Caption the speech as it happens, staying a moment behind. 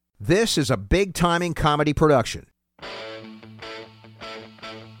This is a big-timing comedy production.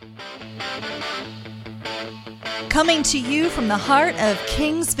 Coming to you from the heart of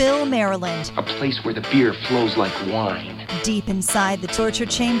Kingsville, Maryland. A place where the beer flows like wine. Deep inside the torture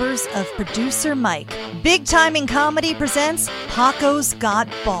chambers of producer Mike. Big Timing Comedy presents Paco's Got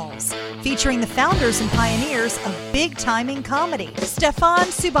Balls. Featuring the founders and pioneers of Big Timing Comedy, Stefan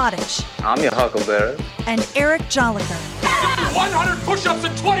Subotic. I'm your huckleberry. And Eric Jolliker. 100 push-ups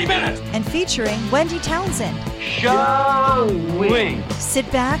in 20 minutes! And featuring Wendi Townsend. Shoo-wee. Sit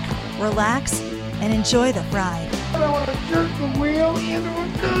back, relax, and enjoy the ride. I want to jerk the wheel into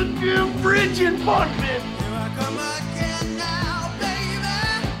a goddamn bridge in Buckman.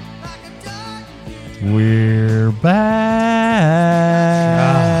 We're back.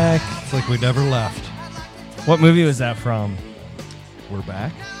 It's like we never left. What movie was that from? We're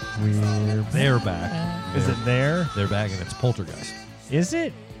back. They're back. Is it there? They're back, and it's Poltergeist. Is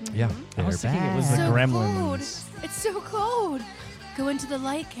it? Yeah, I was thinking it was the so Gremlins. cold. It's so cold. Go into the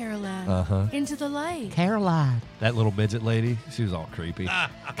light, Caroline. Uh-huh. Into the light. Caroline, That little midget lady, she was all creepy.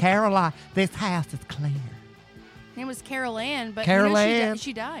 Caroline, this house is clear. Her name was Carol Ann, but Carol you know, Ann.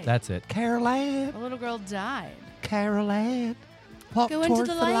 she died. That's it. Caroline, A little girl died. Caroline, walk Go into towards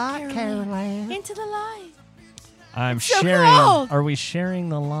the the light, light, Caroline. Caroline. Into the light. I'm so sharing. cold. Are we sharing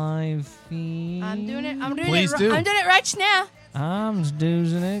the live feed? I'm doing it. I'm doing Please it. do. I'm doing it right now. I'm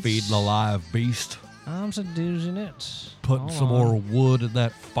doing it. Feeding the live beast. I'm doing it. Putting Hold some on. more wood in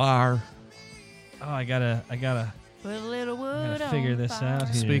that fire. Oh, I gotta Put a little wood on figure this fire. out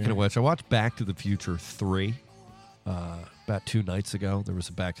here. Speaking of which, I watched Back to the Future 3 about 2 nights ago. There was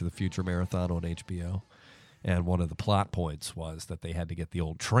a Back to the Future marathon on HBO. And one of the plot points was that they had to get the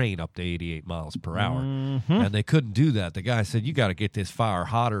old train up to 88 miles per hour. Mm-hmm. And they couldn't do that. The guy said, you got to get this fire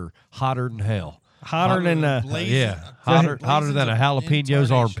hotter than hell. Hotter than a Hotter than a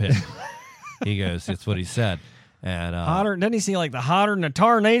jalapeno's armpit. He goes, that's what he said. And hotter. Doesn't he see like the hotter than the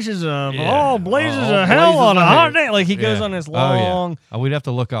tarnations of Yeah. all blazes All of hell blazes on a of hot hell. day? Like he goes Yeah. on this Oh, yeah. long. We'd have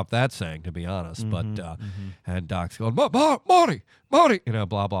to look up that saying, to be honest. Mm-hmm, But and Doc's going, Marty, you know,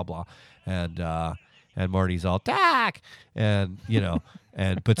 blah blah blah, and Marty's all Doc, and you know,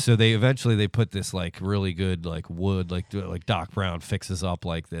 but so they eventually put this like really good like wood like Doc Brown fixes up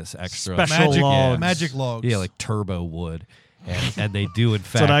like this extra Special logs. magic logs, yeah, like turbo wood. And they do, in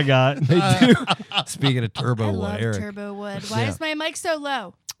fact. That's what I got. They do. Speaking of turbo I wood, love Eric. turbo wood. Why Yeah. is my mic so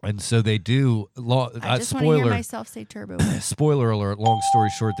low? And so they do. I just want to hear myself say turbo wood. Spoiler alert, long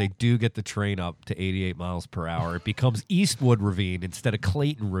story short, they do get the train up to 88 miles per hour. It becomes Eastwood Ravine instead of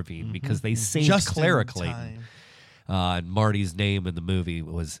Clayton Ravine because they saved Just Clara in Clayton. time. And Marty's name in the movie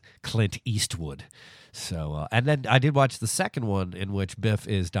was Clint Eastwood. So, and then I did watch the second one in which Biff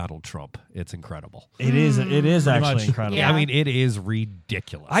is Donald Trump. It's incredible. It is actually much. incredible. Yeah. I mean, it is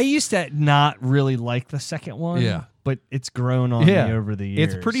ridiculous. I used to not really like the second one. Yeah. But it's grown on me over the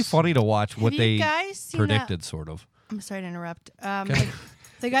years. It's pretty funny to watch what Have they you guys seen predicted, sort of. I'm sorry to interrupt. Like,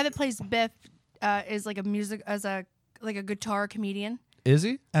 the guy that plays Biff is like a guitar comedian. Is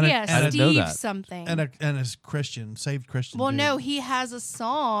he? And yeah, I didn't know Steve that. something. and is Christian, saved Christian. Well, dude. no, he has a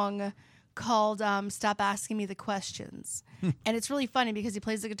song called "Stop Asking Me the Questions," and it's really funny because he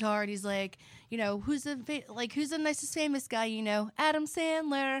plays the guitar and he's like, you know, who's the nicest famous guy you know? Adam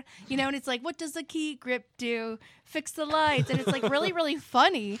Sandler, you know, and it's like, what does the key grip do? Fix the lights, and it's like really, really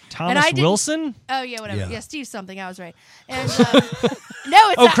funny. And Thomas I didn't- Wilson? Oh yeah, whatever. Yeah. Yeah, Steve something. I was right. And no,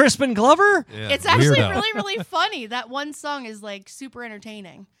 it's Crispin Glover? Yeah, it's actually weirdo. really, really funny. That one song is like super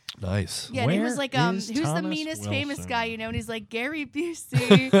entertaining. Nice. Yeah, and he was Where like, is who's the Thomas meanest famous Wilson? guy, you know? And he's like, Gary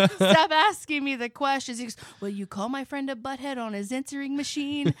Busey, stop asking me the questions. He goes, well, you call my friend a butthead on his answering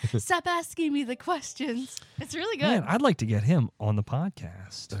machine. Stop asking me the questions. It's really good. Man, I'd like to get him on the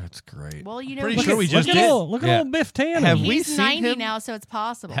podcast. That's great. Well, you know, Pretty look sure at- we just look at did. Look at Yeah. old Biff Tannen. Have we he's seen 90 him? now, so it's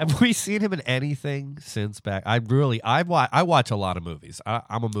possible. Have we seen him in anything since back? I watch a lot of movies.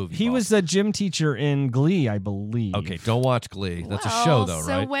 I'm a movie. He buff. was a gym teacher in Glee, I believe. Okay, don't watch Glee. That's Well, a show, though,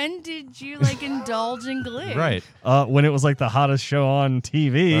 so right? when did you like indulge in Glee? Right. When it was like the hottest show on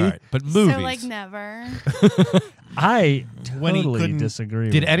TV. All right, but movies. So like never. I When he totally couldn't- disagree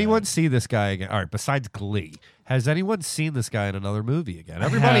Did with anyone that. see this guy again? All right, besides Glee, has anyone seen this guy in another movie again?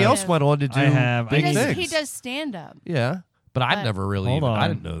 Everybody have. else went on to do I have. big He things. does stand up. Yeah, but I've But- never really. Hold I on.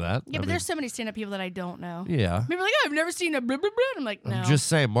 didn't know that. Yeah, but there's so many stand up people that I don't know. Yeah. People are like, oh, I've never seen a blah, blah, blah. I'm like, no. I'm just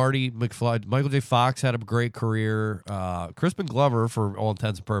saying, Marty McFly, Michael J. Fox had a great career. Crispin Glover, for all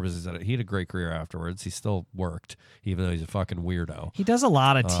intents and purposes, he had a great career afterwards. He still worked, even though he's a fucking weirdo. He does a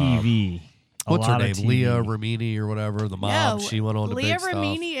lot of TV. What's her lot of name? TV. Leah Remini or whatever. The mom. No, She went on to Leah big stuff.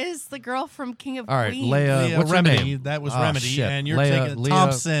 Remini is the girl from King of All right, Queens. Leah. What's her Remedy. name? That was Oh, Remedy, shit. and you're Leah- taking Leah-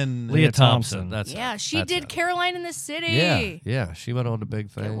 Thompson. Leah Thompson. Thompson. That's Yeah, she that's did it. Caroline in the City. Yeah. She went on to big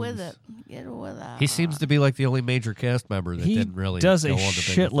things. Get with it. Get with it. He seems to be like the only major cast member that He didn't really does go a on to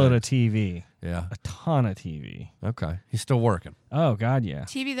bigger shitload of things. TV. Yeah. A ton of TV. Okay. He's still working. Oh, God, yeah.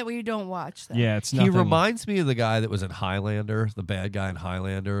 TV that we don't watch. Though. Yeah, it's He nothing. reminds me of the guy that was in Highlander, the bad guy in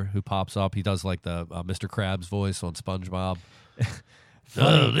Highlander who pops up. He does like the Mr. Krabs voice on SpongeBob.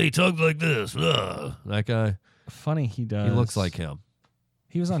 They talk like this. That guy. Funny he does. He looks like him.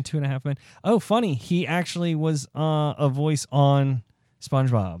 He was on 2.5 Men. Oh, funny. He actually was a voice on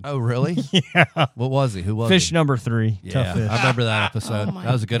SpongeBob. Oh, really? Yeah. What was he? Who was Fish he? number 3. Yeah, Tough Fish. I remember that episode. Oh my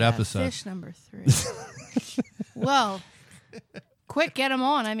That was a good God. episode. Fish number 3. Well, quick, get him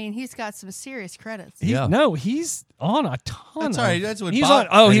on. I mean, he's got some serious credits. Yeah. No, he's on a ton. That's of- all right. That's what he's Bob- on.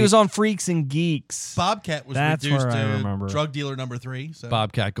 Oh, he and was on Freaks and Geeks. Bobcat was That's reduced where I to remember. drug dealer number 3. So.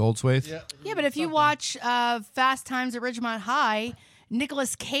 Bobcat Goldsmith. Yeah. Yeah, but if you watch Fast Times at Ridgemont High,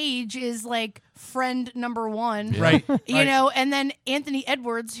 Nicolas Cage is like friend number 1. Right. You know, and then Anthony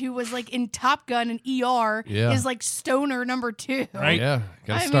Edwards, who was like in Top Gun and ER, Yeah. is like stoner number 2. Yeah. Got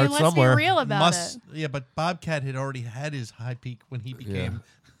to I start mean, let's somewhere. be real about it. Yeah, but Bobcat had already had his high peak when he became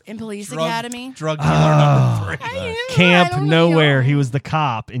In Police drug, Academy. drug dealer number 3. I Camp don't Nowhere. know. He was the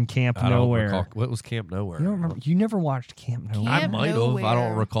cop in Camp I don't Nowhere. recall. What was Camp Nowhere? You don't remember? You never watched Camp Nowhere? I Camp might have. I Nowhere.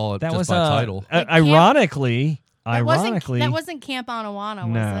 don't recall it That just was by title. ironically. That wasn't Camp Anawana, was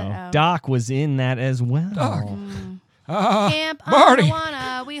no. it? Doc was in that as well. Camp Marty.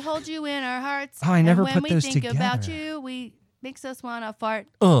 Anawana, we hold you in our hearts. Oh, I never and when put those we think about together. you, we makes us wanna fart.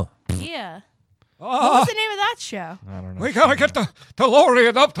 Uh. Yeah. What was the name of that show? I don't know. We gotta get the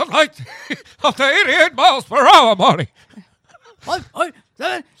DeLorean up tonight up to 88 miles per hour, Marty.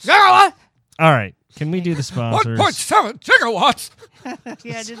 1.7 All right. Can we do the sponsors? 1.7 gigawatts.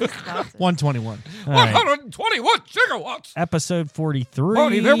 Yeah, do the sponsor. 121. All right. 121 gigawatts. Episode 43.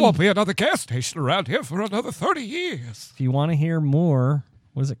 Marty, there won't be another gas station around here for another 30 years. If you want to hear more,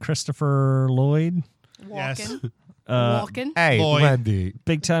 was it Christopher Lloyd? Walking. Uh, Walking. Hey, Lloyd. Wendy.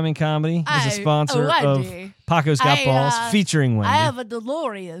 Big Timing Comedy is a Hey, sponsor Wendy. of Paco's Got I, Balls, featuring Wendy. I have a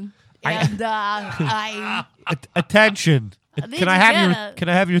DeLorean. And I Attention. need Can I to have get your it. Can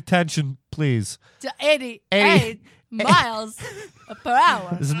I have your attention, please? to 88 miles per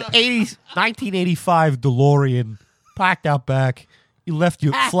hour. This is an 1985 DeLorean packed out back. You left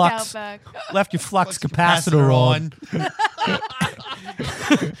your Packed flux out back. left your flux capacitor on.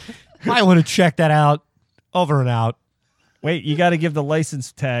 Might want to check that out. Over and out. Wait, you got to give the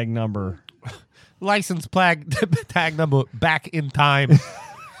license tag number. License tag number back in time.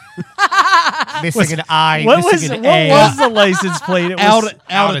 Missing an I. What missing was an what A. was the license plate? It was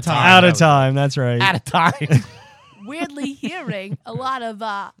Out of time. out of time. That's right. At a time. Weirdly hearing a lot of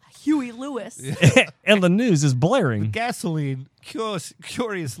Huey Lewis. And the news is blaring. Gasoline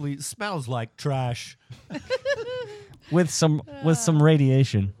curiously smells like trash. with some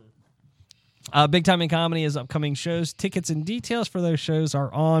radiation. Big Timing Comedy is upcoming shows. Tickets and details for those shows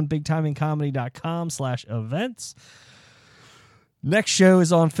are on bigtimingcomedy.com/events. Next show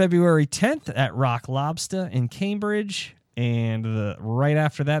is on February 10th at Rock Lobster in Cambridge. And right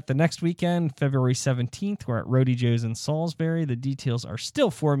after that, the next weekend, February 17th, we're at Roadie Joe's in Salisbury. The details are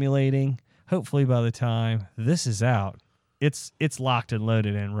still formulating. Hopefully by the time this is out, it's locked and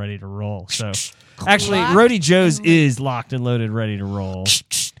loaded and ready to roll. So actually, Locked Roadie Joe's and is locked and loaded, ready to roll.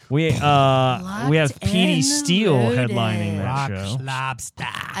 We have Petey and Steele loaded. headlining that show. Lobster.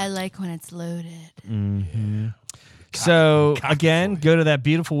 I like when it's loaded. Mm-hmm. So, again, go to that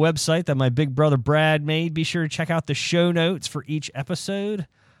beautiful website that my big brother Brad made. Be sure to check out the show notes for each episode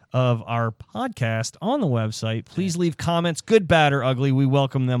of our podcast on the website. Please leave comments, good, bad, or ugly. We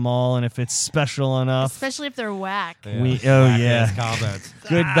welcome them all, and if it's special enough, Especially if they're whack. Whack-ass comments.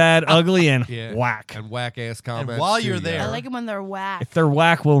 good, bad, ugly, and Yeah. whack. And whack-ass comments. while too, you're yeah. there- I like them when they're whack. If they're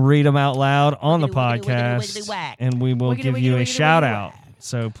whack, we'll read them out loud on the Wiggity, wiggity, podcast, wiggity, whack. and we will Wiggity, give wiggity, you a wiggity, shout wiggity, out. whack.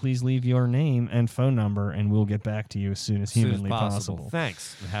 So please leave your name and phone number, and we'll get back to you as soon as As soon as humanly possible. possible.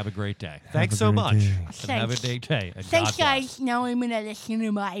 Thanks. And have a great day. a Thanks so great much. day. And have a great day. And Thanks, God bless. guys. Now I'm going to listen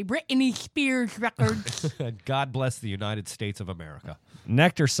to my Britney Spears records. And God bless the United States of America.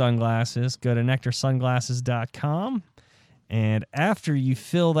 Nectar sunglasses. Go to nectarsunglasses.com. And after you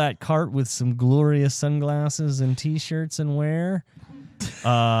fill that cart with some glorious sunglasses and T-shirts and wear,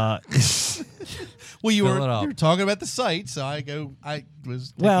 Well, you Fill were it up. talking about the site, so I was thinking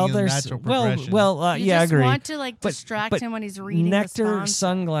well, of the there's natural progression. You yeah, I just agree. want to like But- distract but him when he's reading Nectar the sponsor.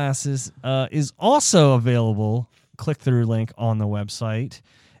 sunglasses is also available. Click through link on the website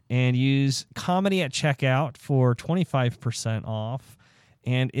and use comedy at checkout for 25% off.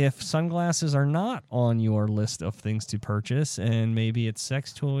 And if sunglasses are not on your list of things to purchase, and maybe it's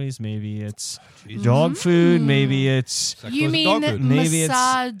sex toys, maybe it's dog food, maybe it's You mean maybe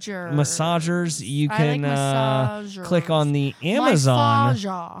massagers? Massagers. You I can like massagers. click on the Amazon,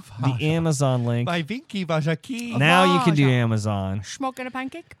 My the Amazon link. My Vinky Vajaki. Now you can do Faja. Amazon. Smoking a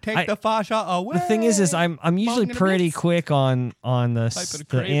pancake? Take the fascia away. The thing is I'm usually Bong pretty minutes. quick on the Type in a the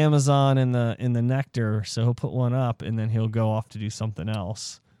crepe. Amazon and the Nectar, so he'll put one up and then he'll go off to do something else.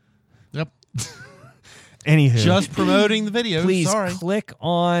 Yep. Anywho, Just promoting the video. please Sorry. click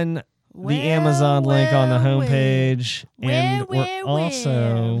on the Well, Amazon link on the well, homepage, and well, we're well,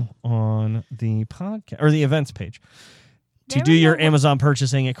 also on the podcast or the events page. To There do are your no Amazon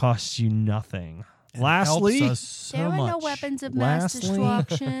purchasing, it costs you nothing. It Lastly, helps us so There are no much. weapons of mass Lastly-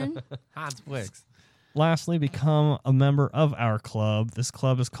 destruction. Hans Wicks. lastly, become a member of our club. This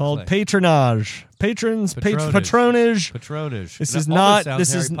club is called Click. Patronage. Patrons, Patronage. patronage. Patronage. This It is almost not. sounds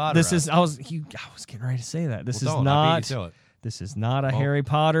This Harry is. Potter This is. esque. I was getting ready to say that. This Well, is don't. I not. beat you to it. This is not a Well- Harry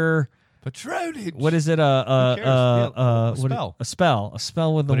Potter. Patronage. What is it? Who cares? Yeah, a what- spell. A spell. A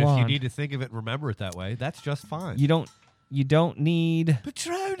spell with the But if wand. you need to think of it and remember it that way, that's just fine. You don't need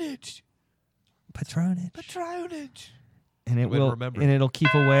Patronage. patronage, Patronage. and it Way to will, remember. and it'll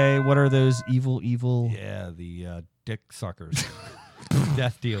keep away. What are those evil? Yeah, the dick suckers.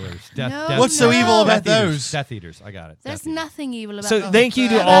 Death dealers. No, What's so no. evil about Death eaters. those? Death eaters. I got it. There's Death eaters. nothing evil about So those. thank you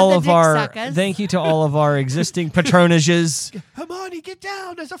to About all the of dick our suckers. thank you to all of our existing patronages. Hermione, get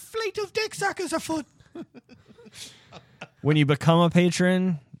down. There's a fleet of dick suckers afoot. When you become a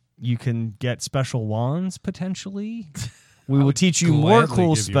patron, you can get special wands potentially. We will teach you more gladly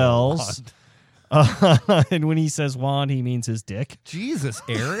cool give you a spells. And when he says wand, he means his dick. Jesus,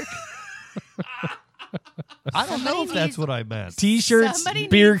 Eric. I don't know if Somebody that's needs- what I meant. T-shirts, Somebody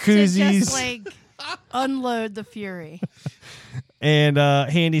beer needs to koozies, just, like, unload the fury. and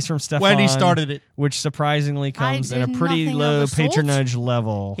handies from Stefan. Wendy started it. Which surprisingly comes at a did pretty nothing low of the sort. patronage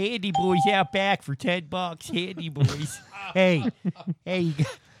level. Handy boys out back for $10. Handy boys. hey, And-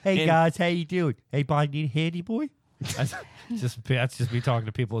 guys, how you doing? Hey, boy, need a handy boy? That's just me talking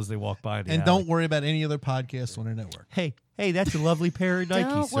to people as they walk by. In the And alley. don't worry about any other podcasts on our network. Hey, that's a lovely pair of Nikes,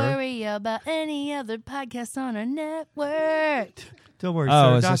 Don't sir. worry about any other podcast on our network. Don't worry, Oh,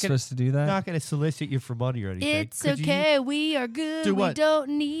 sir. is Not this gonna- supposed to do that? Not going to solicit you for money or anything. It's Could you- okay. We are good. Do We what?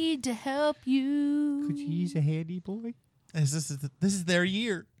 don't need to help you. Could you use a handy boy? This is their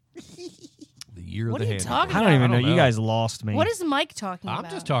year. the year of What the are you handy talking boy. I don't even know. I don't You know. guys lost me. What is Mike talking I'm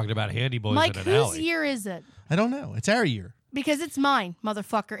about? just talking about handy boys Mike, in an whose alley. year is it? I don't know. It's our year. Because it's mine,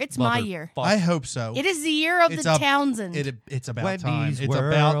 motherfucker. It's my year. I hope so. It is the year of It's the up- Townsend. It's about Wendy's time. It's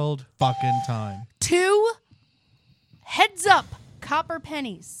World. about fucking time. 2 heads up copper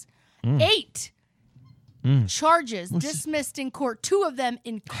pennies. 8 charges dismissed in court. 2 of them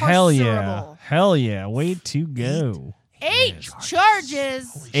incarcerable. Hell yeah. Hell yeah. Way to go. 8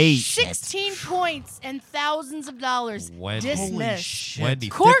 charges. 8. 16 points and thousands of dollars Wendy. dismissed. Wendy.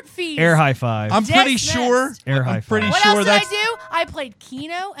 Court fees. Air high five. I'm pretty Dismissed. sure. Air high I'm pretty five. What sure else did I that's do? I played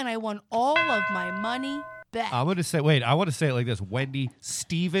Keno and I won all of my money back. I'm going to say, wait, I want to say it like this. Wendy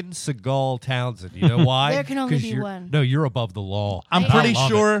Steven Seagal Townsend. You know why? There can only 'Cause be you're- one. No, you're above the law. I'm And I pretty love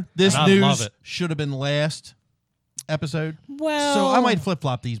sure it. this And I love news it. should have been last episode. Well, So I might flip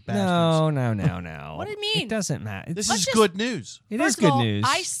flop these bastards. No. What do you mean? It doesn't matter. This Let's is just- good news. It is First of good all, news.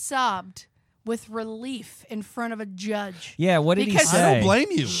 I sobbed with relief in front of a judge. Yeah, what did he Because- say? I don't blame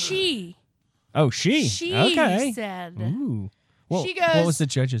you. She Oh, she. Okay. said, Ooh. Well, She what goes- was the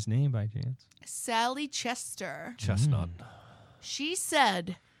judge's name by chance? Sally Chester. Chestnut. She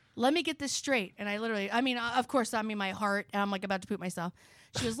said, let me get this straight. And I literally, of course, I'm in my heart and I'm like about to poop myself.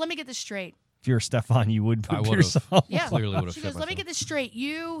 She goes, let me get this straight. If you're Stefan, you would I poop would've. yourself. Yeah. Clearly would have She shit goes, let me myself. get this straight.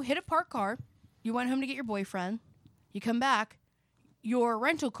 You hit a parked car. You went home to get your boyfriend. You come back. Your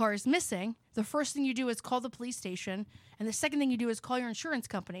rental car is missing. The first thing you do is call the police station. And the second thing you do is call your insurance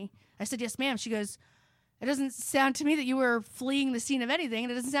company. I said, yes, ma'am. She goes, it doesn't sound to me that you were fleeing the scene of anything.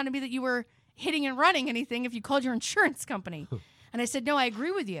 And it doesn't sound to me that you were hitting and running anything if you called your insurance company. And I said, no, I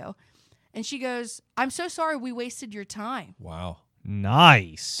agree with you. And she goes, I'm so sorry we wasted your time. Wow.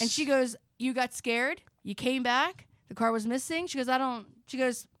 Nice. And she goes, you got scared. You came back. The car was missing. She goes, I want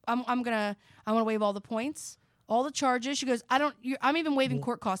to waive all the points, all the charges. She goes, I'm even waiving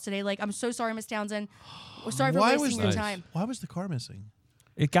court costs today. Like, I'm so sorry, Miss Townsend. We're sorry for wasting your time. Why was the car missing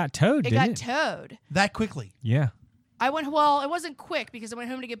it got towed, It didn't got it? towed. that quickly? Yeah. It wasn't quick because I went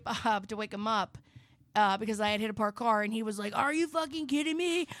home to get Bob to wake him up because I had hit a parked car and he was like, are you fucking kidding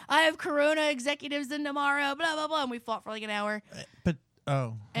me? I have Corona executives in tomorrow, blah, blah, blah. And we fought for like an hour. But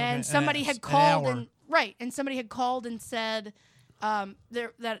Oh. And okay. somebody An had called hour. and somebody had called and said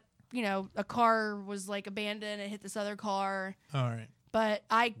that a car was like abandoned and hit this other car. All right. But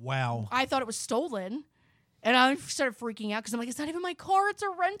I thought it was stolen. And I started freaking out because I'm like, it's not even my car. It's a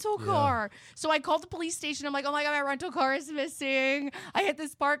rental car. So I called the police station. I'm like, oh, my God, my rental car is missing. I hit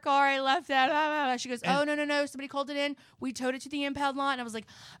this parked car. I left that. She goes, oh, no. Somebody called it in. We towed it to the impound lot. And I was like,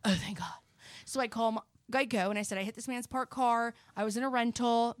 oh, thank God. So I called Geico, and I said, I hit this man's parked car. I was in a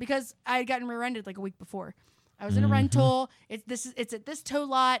rental because I had gotten rear-ended like a week before. I was in a rental. It's at this tow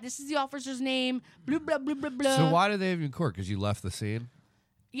lot. This is the officer's name. Blah, blah, blah, blah, blah. So why did they have you in court? Because you left the scene?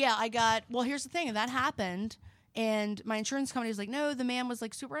 Yeah, here's the thing. That happened, and my insurance company was like, no, the man was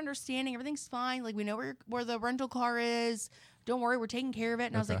like super understanding. Everything's fine. Like, we know where the rental car is. Don't worry, we're taking care of it.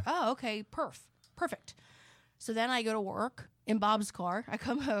 And I was like, oh, okay, perfect. So then I go to work in Bob's car. I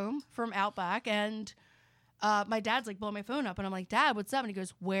come home from Outback, and my dad's like blowing my phone up. And I'm like, Dad, what's up? And he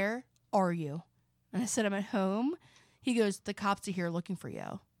goes, where are you? And I said, I'm at home. He goes, the cops are here looking for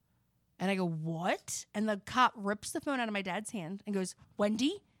you. And I go, what? And the cop rips the phone out of my dad's hand and goes, Wendi?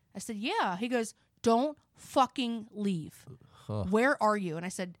 I said, yeah. He goes, don't fucking leave. Where are you? And I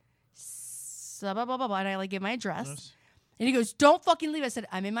said, blah, blah, blah, blah. And I like give my address. Yes. And he goes, don't fucking leave. I said,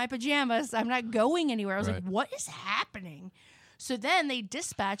 I'm in my pajamas. I'm not going anywhere. I was like, what is happening? So then they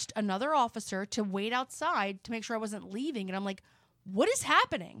dispatched another officer to wait outside to make sure I wasn't leaving. And I'm like, what is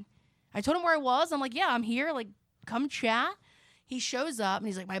happening? I told him where I was. I'm like, yeah, I'm here. Like, come chat. He shows up and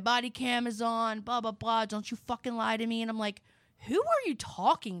he's like, my body cam is on, blah, blah, blah. Don't you fucking lie to me. And I'm like, who are you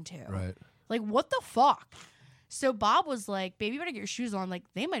talking to? Right. Like, what the fuck? So Bob was like, baby, you better get your shoes on. Like,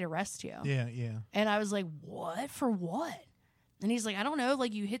 they might arrest you. Yeah. And I was like, what? For what? And he's like, I don't know.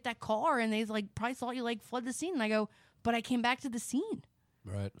 Like, you hit that car and they like probably thought you like fled the scene. And I go, but I came back to the scene.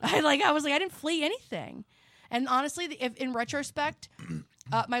 Right. I was like, I didn't flee anything. And honestly, if in retrospect,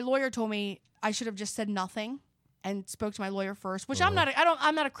 my lawyer told me I should have just said nothing and spoke to my lawyer first, which I'm not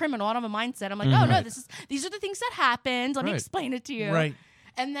a criminal. I don't have a mindset. I'm like, oh no, these are the things that happened. Let me explain it to you. Right.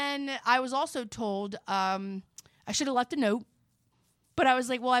 And then I was also told I should have left a note, but I was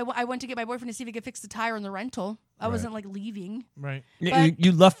like, well, I went to get my boyfriend to see if he could fix the tire in the rental. I wasn't like leaving. Right.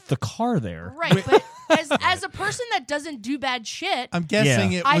 You left the car there. Right. But as a person that doesn't do bad shit, I'm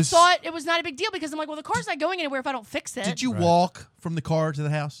guessing I thought it was not a big deal because I'm like, well, the car's not going anywhere if I don't fix it. Did you walk from the car to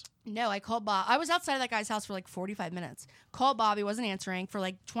the house? No, I called Bob. I was outside of that guy's house for like 45 minutes. Called Bob. He wasn't answering for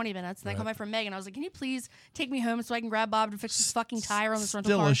like 20 minutes. And I called my friend Megan. I was like, can you please take me home so I can grab Bob to fix this fucking tire on this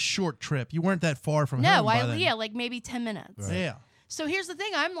rental car? Still a short trip. You weren't that far from home. No, like maybe 10 minutes. Right. Yeah. So here's the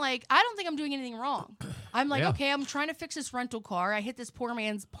thing. I'm like, I don't think I'm doing anything wrong. I'm like, okay, I'm trying to fix this rental car. I hit this poor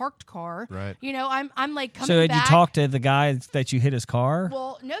man's parked car. Right. You know, I'm like coming back. So had you talked to the guy that you hit his car?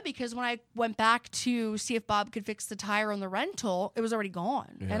 Well, no, because when I went back to see if Bob could fix the tire on the rental, it was already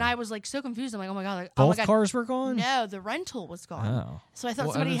gone. Yeah. And I was like so confused. I'm like, oh my God. Both cars were gone? No, the rental was gone. Oh. So I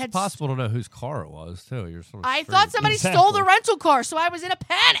thought somebody had... It's possible to know whose car it was, too. You're sort of I thought somebody stole the rental car, so I was in a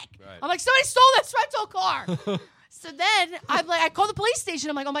panic. Right. I'm like, somebody stole this rental car. So then I called the police station.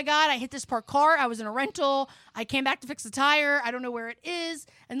 I'm like, oh my God, I hit this parked car. I was in a rental. I came back to fix the tire. I don't know where it is.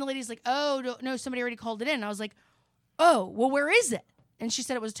 And the lady's like, oh, no, somebody already called it in. And I was like, oh, well, where is it? And she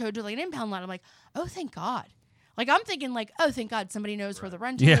said it was towed to like an impound lot. I'm like, oh, thank God. Like, I'm thinking like, oh, thank God somebody knows where the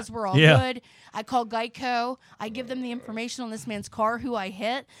rental is. We're all good. I call Geico. I give them the information on this man's car, who I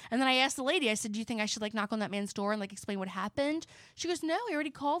hit. And then I asked the lady, I said, do you think I should like knock on that man's door and like explain what happened? She goes, no, he already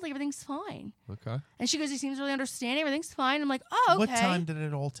called. Like, everything's fine. Okay. And she goes, he seems really understanding. Everything's fine. I'm like, oh, okay. What time did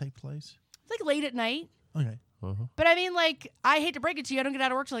it all take place? Like late at night. Okay. Uh-huh. But I mean, like, I hate to break it to you. I don't get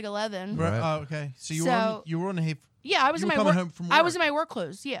out of work till like 11. Right. Oh, okay. So you were on the yeah, I was in my work. Home from work. I was in my work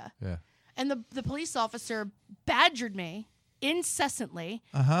clothes. Yeah. Yeah. And the police officer badgered me incessantly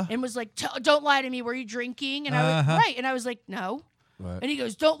and was like, don't lie to me. Were you drinking? And I was right. And I was like, no. Right. And he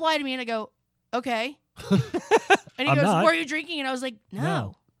goes, don't lie to me. And I go, okay. And he goes, were you drinking? And I was like,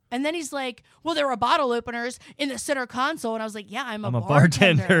 no. And then he's like, well, there were bottle openers in the center console. And I was like, yeah, I'm a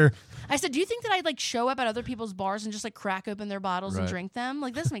bartender. I said, do you think that I'd like show up at other people's bars and just like crack open their bottles and drink them?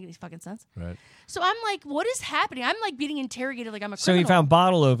 Like, this doesn't make any fucking sense. Right. So I'm like, what is happening? I'm like being interrogated like I'm a criminal. So he found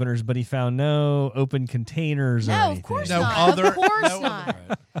bottle openers, but he found no open containers or anything. Of course not. Of course not.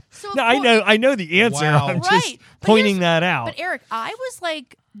 So no, I know the answer. Wow. I'm just pointing that out. But Eric, I was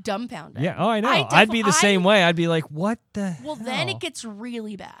like dumbfounded. Yeah. Oh, I know. I'd be the same way. I'd be like, what the hell? Well, then it gets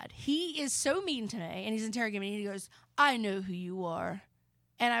really bad. He is so mean to me, and he's interrogating me, and he goes, I know who you are.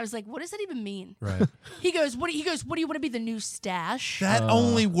 And I was like, what does that even mean? Right. He goes, what do you want to be, the new stash? That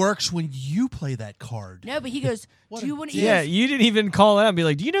only works when you play that card. No, but he goes, do you want to Yeah, you didn't even call out and be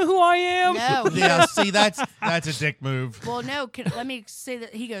like, do you know who I am? No. Yeah, see, that's a dick move. Well, no, let me say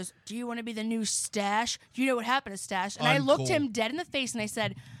that. He goes, do you want to be the new stash? Do you know what happened to Stash? And I looked him dead in the face and I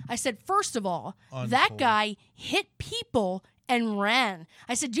said, first of all, that guy hit people and ran.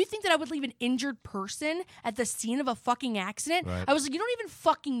 I said, do you think that I would leave an injured person at the scene of a fucking accident? Right. I was like, you don't even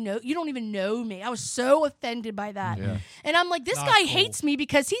fucking know. You don't even know me. I was so offended by that. Yeah. And I'm like, this guy hates me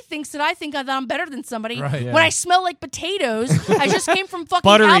because he thinks that I think that I'm better than somebody. Right, yeah. When I smell like potatoes, I just came from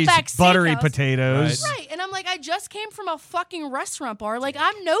fucking Outback Steakhouse. Buttery potatoes. Right. And I'm like, I just came from a fucking restaurant bar. Like,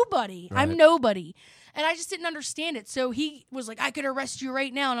 I'm nobody. Right. I'm nobody. And I just didn't understand it. So he was like, I could arrest you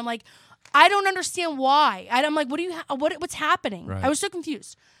right now. And I'm like, I don't understand why. I'm like, what's happening? Right. I was so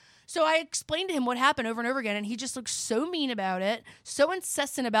confused. So I explained to him what happened over and over again, and he just looked so mean about it, so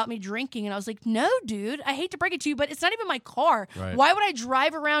incessant about me drinking. And I was like, no, dude, I hate to break it to you, but it's not even my car. Right. Why would I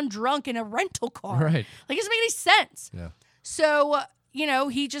drive around drunk in a rental car? Right. Like, it doesn't make any sense. Yeah. So,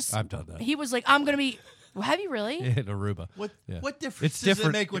 he just... I've done that. He was like, I'm going to be... Well, have you really? In Aruba. What difference does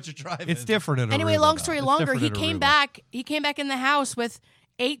it make what you drive? It's different in Aruba. Anyway, long story though. It's longer, different he in came Aruba. back. He came back in the house with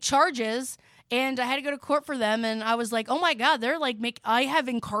 8 charges, and I had to go to court for them. And I was like, oh my god, they're like, I have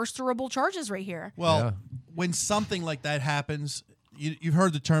incarcerable charges right here. Well, when something like that happens, you've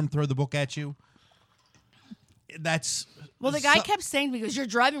heard the term "throw the book at you." That's Well, the guy kept saying to me, he goes, your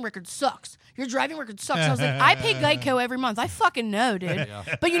driving record sucks. Your driving record sucks. I was like, I pay Geico every month. I fucking know, dude.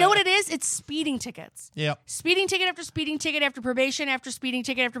 But you know what it is? It's speeding tickets. Yeah. Speeding ticket after speeding ticket after probation after speeding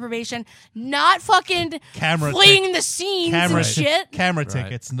ticket after probation. Not fucking Camera fleeing the scenes and shit. Camera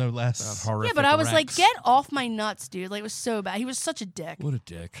tickets, no less. Yeah, but I was like, get off my nuts, dude. Like, it was so bad. He was such a dick. What a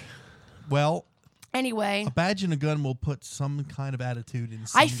dick. Well, anyway, a badge and a gun will put some kind of attitude in.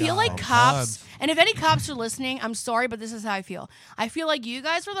 I feel like cops, and if any cops are listening, I'm sorry, but this is how I feel. I feel like you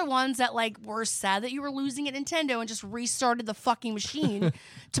guys were the ones that like were sad that you were losing at Nintendo and just restarted the fucking machine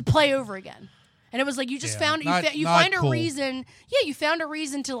to play over again. And it was like you just found you find a reason. Yeah, you found a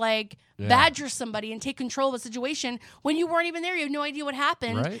reason to like badger somebody and take control of a situation when you weren't even there. You have no idea what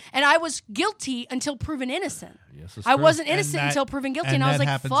happened. Right. And I was guilty until proven innocent. Yes, I wasn't innocent until proven guilty, and I was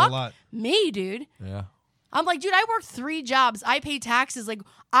like, "Fuck me, dude." Yeah. I'm like, dude, I worked 3 jobs. I pay taxes. Like,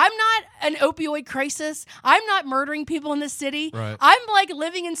 I'm not an opioid crisis. I'm not murdering people in the city. Right. I'm like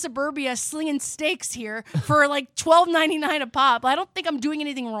living in suburbia, slinging steaks here for like $12.99 a pop. I don't think I'm doing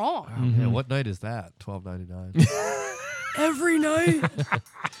anything wrong. Wow, yeah, what night is that? $12.99. Every night.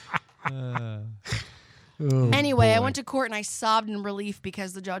 Anyway, I went to court and I sobbed in relief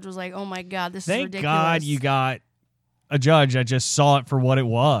because the judge was like, "Oh my god, this is ridiculous." Thank God you got a judge that just saw it for what it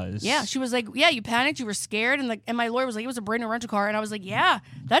was. Yeah, she was like, "Yeah, you panicked, you were scared," and my lawyer was like, "It was a brand new rental car," and I was like, "Yeah,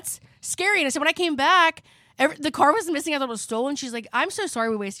 that's scary." And I said, when I came back, the car was missing. I thought it was stolen. She's like, "I'm so sorry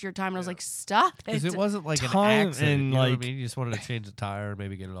we wasted your time," and I was like, "Stop it." Because it wasn't like Time an accident. and, You know what I like- mean? You just wanted to change the tire,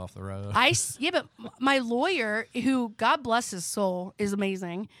 maybe get it off the road. But my lawyer, who God bless his soul, is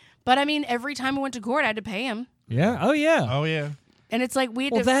amazing. But I mean, every time I went to court, I had to pay him, Yeah. Oh, yeah. Oh yeah. and it's like we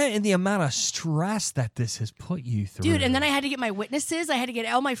had Well, to. that and the amount of stress that this has put you through. Dude, and then I had to get my witnesses. I had to get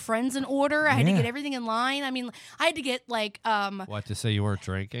all my friends in order. I had to Yeah. get everything in line. I mean, I had to get like What, to say you weren't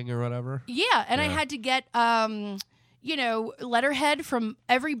drinking or whatever? yeah, and I had to get letterhead from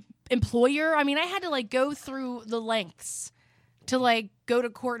every employer. I mean, I had to like go through the lengths to like go to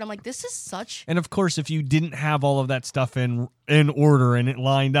court, and I'm like, this is such. And of course, if you didn't have all of that stuff in order and it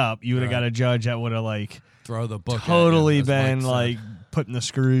lined up, you would have got a judge that would have like Throw the book. totally at you, as Mike been said. like putting the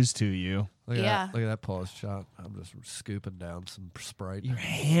screws to you. Look at Yeah. that. Look at that pause shot. I'm just scooping down some Sprite. You're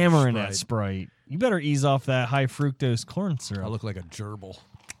hammering that Sprite. You better ease off that high fructose corn syrup. I look like a gerbil.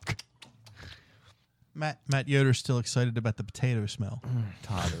 Matt Yoder's still excited about the potato smell.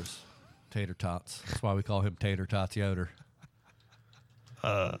 Totters. Tater tots. That's why we call him Tater Tots Yoder.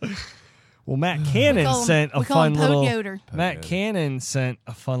 Well, Matt Cannon sent a we call him fun little. Yoder. Matt Yoder. Cannon sent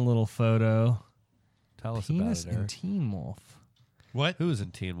a fun little photo. Tell us Penis about it, and Eric. Teen Wolf. What? Who was in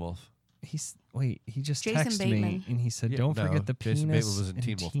Teen Wolf? He just Jason texted Bateman. me and he said, Yeah, "Don't no, forget the Jason penis Bateman was in and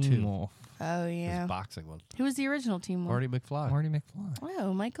Teen Wolf Teen 2. Wolf." Oh His yeah. boxing one. Who was the original team? Marty McFly. Marty McFly.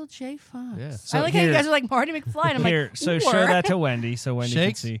 Oh, Michael J. Fox. Yeah. I So like how you here- guys are like Marty McFly. And I'm Here, like, so "Or." show that to Wendy so Wendy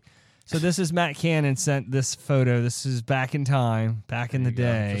Shakes? can see. So this is Matt Cannon sent this photo. This is back in time, back in the There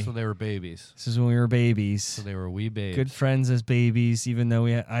you go. day. Just when they were babies. This is when we were babies. When they were wee babes. Good friends as babies, even though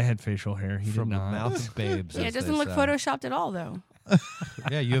I had facial hair. He From did the not. mouth of babes. Yeah, it as they doesn't look say. photoshopped at all, though.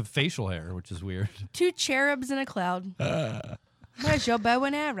 Yeah, you have facial hair, which is weird. 2 cherubs in a cloud. Where's your bow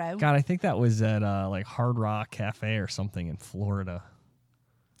and arrow? God, I think that was at like Hard Rock Cafe or something in Florida.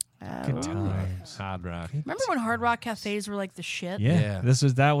 Good times. Hard Rock. Remember when Hard Rock cafes were like the shit? Yeah.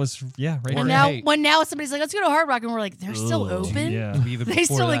 That was right. And now somebody's like, let's go to Hard Rock, and we're like, they're still open. Yeah. Even They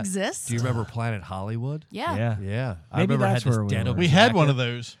before still that, exist. Do you remember Planet Hollywood? Yeah. Yeah. I Maybe remember I that's had this where we denim were. We had one jacket. of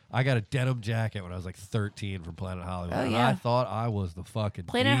those. I got a denim jacket when I was like 13 from Planet Hollywood. Oh, and yeah. I thought I was the fucking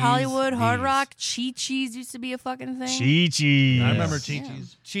Planet bee's Hollywood, Hard knees. Rock, Chi-Chi's used to be a fucking thing. Chi-Chi. I remember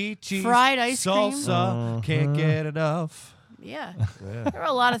Chi-Chi's. Chi-Chi's. Fried ice cream. Salsa. Can't get enough. Yeah. There were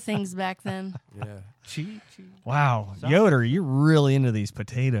a lot of things back then. Yeah. Chi-Chi. Wow, Yoder, you're really into these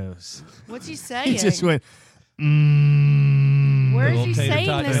potatoes. What's he saying? He just went. Where is Little he tater saying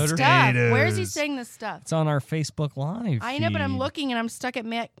tot this Yoder? stuff? Where is he Potatoes. saying this stuff? It's on our Facebook Live. I know, but I'm feed. looking and I'm stuck at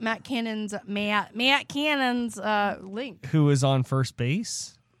Matt Cannon's link. Who is on first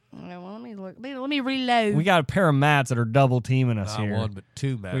base? Well, let me look. Let me reload. We got a pair of Matts that are double teaming us Not here. one, but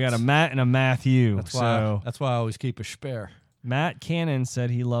two, Matt. We got a Matt and a Matthew. That's so why I always keep a spare. Matt Cannon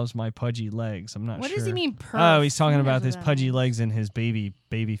said he loves my pudgy legs. I'm not What sure. does he mean, perf? Oh, he's talking Who about knows his what that pudgy means? legs in his baby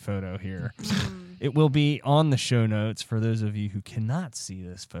photo here. It will be on the show notes for those of you who cannot see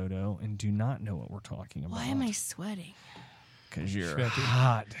this photo and do not know what we're talking about. Why am I sweating? Because you're Sweaty.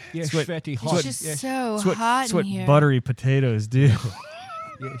 hot. Yeah, It's what- sweaty it's hot. what- It's just yes. so it's what, hot it's what in here. buttery potatoes do.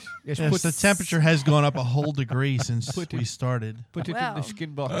 Yes, Yes, the temperature has gone up a whole degree since we started. Put it in Wow. the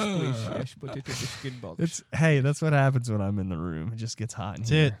skin box, please. Yes, put it in the skin box. That's what happens when I'm in the room. It just gets hot in That's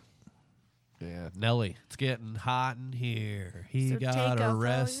here. it. Yeah, Nelly, it's getting hot in here. He So take got off all your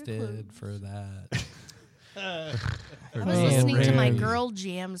arrested for that. I was listening to my Randy. Girl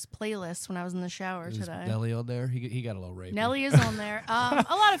Jams playlist when I was in the shower Is today. Nelly on there? He got a little rapey. Nelly is on there. A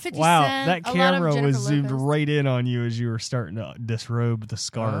lot of 50 Wow, Cent. that a lot of camera was Jennifer zoomed Lopez. right in on you as you were starting to disrobe the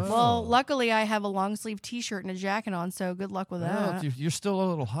scarf. Well, luckily I have a long sleeve T-shirt and a jacket on, so good luck with Well, that. you're still a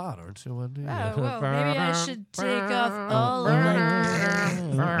little hot, aren't you, Wendi? Oh, well, maybe I should take off all of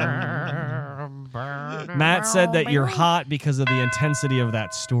my. Matt said that you're hot because of the intensity of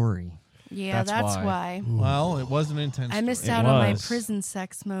that story. Yeah, that's why. Well, it wasn't intense. I missed It out on my was. prison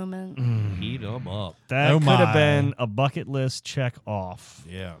sex moment. Heat 'em up. That Oh could my. have been a bucket list check off.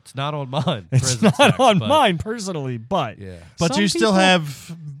 Yeah, it's not on mine. It's prison not sex, on but- mine personally, but Yeah. But some you still people-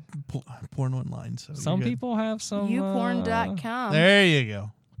 have porn online. So some you're good. people have some. Youporn.com. There you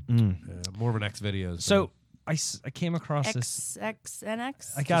go. More of an X videos. So I came across this.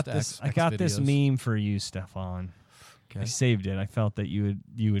 XXNX. I got Just this. X- I got X this videos. meme for you, Stefan. I Okay. saved it. I felt that you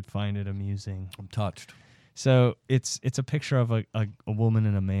would find it amusing. I'm touched. So it's a picture of a woman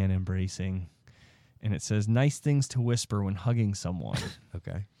and a man embracing, and it says, "Nice things to whisper when hugging someone."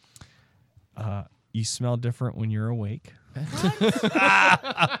 Okay. You smell different when you're awake.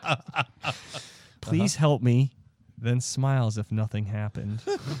 Please help me. Then smiles if nothing happened.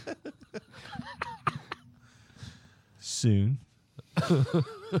 Soon.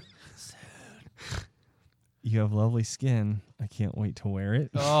 You have lovely skin. I can't wait to wear it.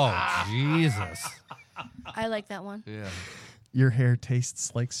 Oh, Jesus. I like that one. Yeah. Your hair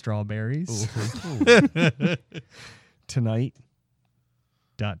tastes like strawberries. Tonight. ...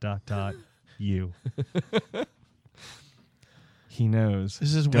 You. He knows.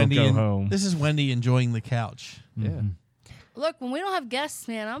 This is Don't Wendi. go home. This is Wendi enjoying the couch. Yeah. Look, when we don't have guests,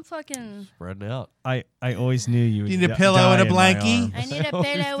 man, I'm fucking. Spreading out. I always knew you would You need a di- pillow die and a in my blankie? arms. I need a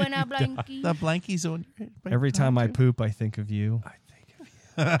pillow and a blankie. The blankie's on your head. Every time I poop, I think of you.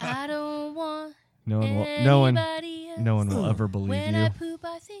 I don't want No one will. anybody else. No one will ever believe When you. I poop,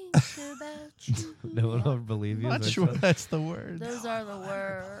 I think about you. No one will believe you. I'm not sure that's the word. Those are the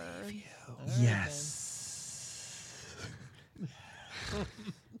words. Yes.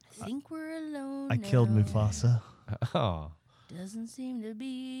 I think we're alone. I killed now. Mufasa. Oh. Doesn't seem to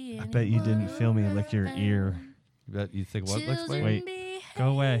be. I bet you didn't feel me lick your ear. You think what? Let's Children Wait. behave. Go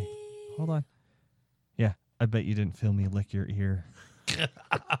away. Hold on. Yeah, I bet you didn't feel me lick your ear.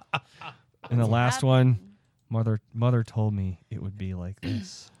 And the last one, mother told me it would be like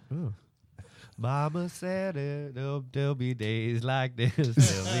this. Mama said it. There'll be days like this.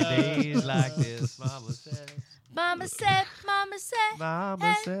 There'll be days like this. Mama said. Mama said, Mama said.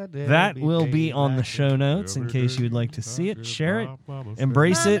 Mama said. there'll That will be days on the like show this. notes in case you would like to see it, share it, Mama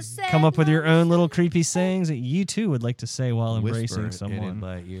embrace Mama it, said, come up with your Mama own little said. creepy sayings that you too would like to say while Whisper embracing it in someone.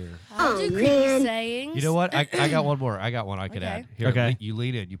 my ear. I'll do creepy sayings. You know what? I got one more. I got one I could Okay. add. Here, Okay. You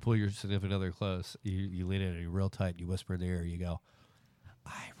lean in. You pull your significant other close. You lean in and you're real tight. You whisper in the ear. You go,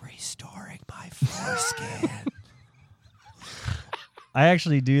 I'm restoring my foreskin. I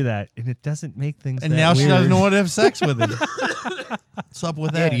actually do that, and it doesn't make things. And that now she weird. doesn't know what to have sex with him. What's up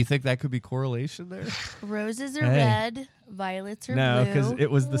with Yeah, that? do you think that could be correlation there? Roses are Hey. red, violets are No, blue. because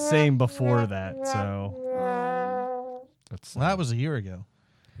it was the same before that. So Well, that was a year ago.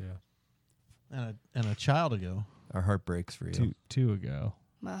 And a child ago. Our heart breaks for you. Two ago.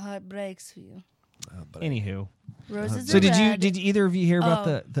 My heart breaks for you. Anywho. Roses So are did red. either of you hear about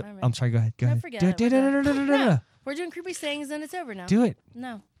Oh, the all right. I'm sorry, go ahead. Go No, ahead. forget Do it. it. We're done. No. We're doing creepy sayings and it's over now. Do it.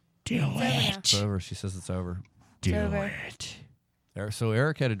 No. Do It's over now. It's over. She says it's over. Do over. it. So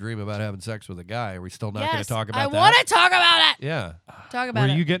Eric had a dream about having sex with a guy. Are we still not going to Yes, talk about I that? want to talk about it. Yeah. Talk about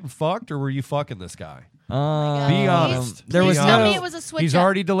Were it. you getting fucked or were you fucking this guy? Be honest. There Please was tell no. me it was a switch He's up.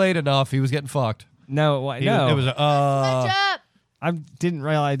 already delayed enough. He was getting fucked. No. It was a. Switch up. I didn't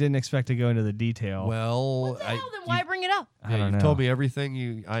realize. I didn't expect to go into the detail. Well, Then why bring it up? I don't you've know. told me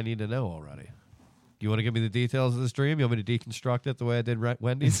everything I need to know already. You want to give me the details of this dream? You want me to deconstruct it the way I did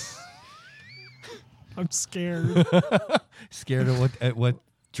Wendy's? I'm scared. Scared at what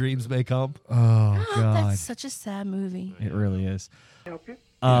dreams may come? Oh God, That's such a sad movie. it really is. Help you?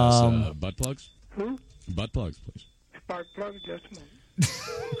 Butt plugs? Who? Butt plugs, please. Spark plug, just a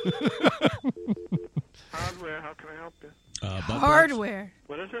moment. Hardware, how can I help you? Butt Hardware.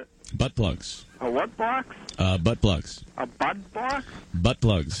 What is it? Plugs? Butt plugs. A what box? Butt plugs. A bud box? Butt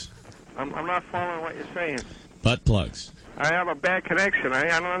plugs. I'm not following what you're saying. Butt plugs. I have a bad connection. I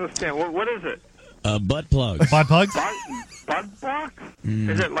don't understand. What is it? Butt plugs. Butt plugs? Bud box?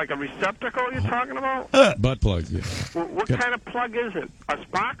 Is it like a receptacle you're talking about? Butt plugs, yeah. What kind of plug is it? A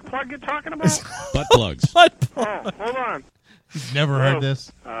spark plug you're talking about? Butt plugs. Oh, hold on. Never heard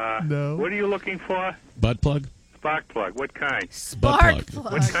this. No. What are you looking for? Butt plug? Spark plug. What kind? Spark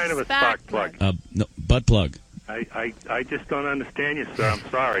plug. What kind of a spark plug? No, butt plug. I just don't understand you, sir.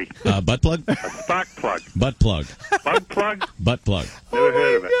 I'm sorry. Butt plug? A spark plug. Butt plug. Bud plug? Butt plug. Never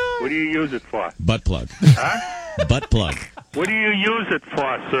heard of it. What do you use it for? Butt plug. Huh? Butt plug. What do you use it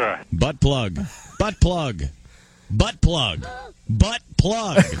for, sir? Butt plug. Butt plug. Butt plug. Butt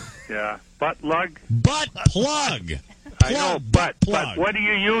plug. Yeah. Butt lug? Butt plug. I know, but plug. what do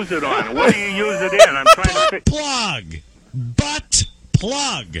you use it on? What do you use it in? I'm trying to Butt plug. Butt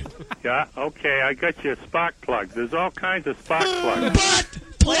plug. Yeah, okay, I got you a spark plug. There's all kinds of spark plugs. Butt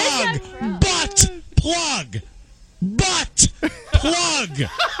plug. Butt plug. Butt plug.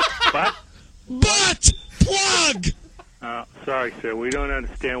 But? Butt plug. Sorry, sir, we don't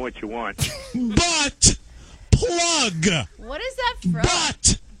understand what you want. Butt plug. What is that from?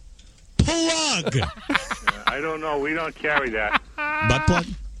 Butt plug. I don't know. We don't carry that. Butt plug?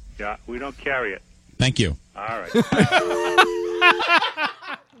 Yeah, we don't carry it. Thank you. All right.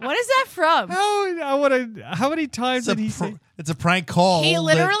 What is that from? How many times did he say? It's a prank call. He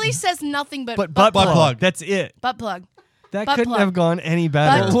literally says nothing but Butt plug. That's it. Butt plug. That Butt couldn't plug. have gone any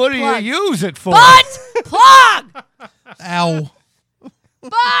better. Butt What do plug. you use it for? Butt plug. Ow.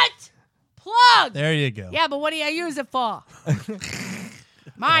 Butt plug. There you go. Yeah, but what do you use it for?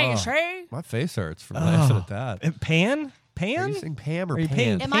 My say. My face hurts from laughing at that. Pan? Are you Pan? saying Pam or Are you Pan?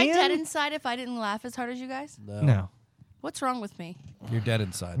 paying- Am I Pan? dead inside if I didn't laugh as hard as you guys? No. What's wrong with me? You're dead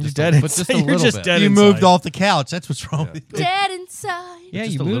inside. You're Just dead but just a inside. You're little just bit. dead You inside. moved off the couch. That's what's wrong with you. Dead inside. Yeah,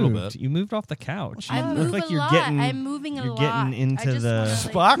 Just you a little moved. bit. You moved off the couch. I You move look like a you're lot. getting. I'm moving a you're lot. getting into I just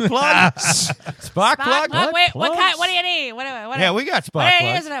the. wanna, like- Spark plug? Spark plug? Plug? Wait, what plugs? kind? What do you need? What Yeah, we got What spark are you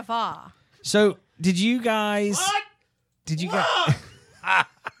plugs. using it for? So, did you guys? Did you guys?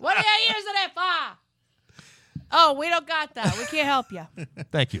 What are you using it for? Oh, we don't got that. We can't help you.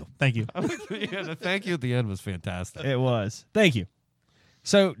 Thank you. Thank you. Yeah, the thank you at the end was fantastic. It was. Thank you.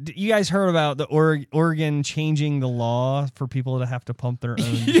 So, you guys heard about the Oregon changing the law for people to have to pump their own?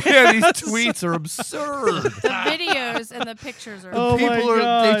 Yeah, these tweets are absurd. The videos and the pictures are. Oh People my are-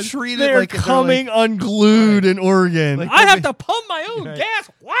 God. they treat it They're like they're coming unglued in Oregon. Like I they're have be- to pump my own Right. gas.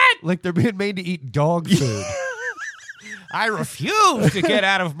 What? Like they're being made to eat dog food. I refuse to get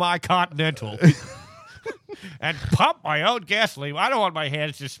out of my Continental and pump my own gasoline. I don't want my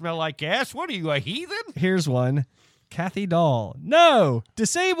hands to smell like gas. What are you, a heathen? Here's one. Kathy Dahl. No.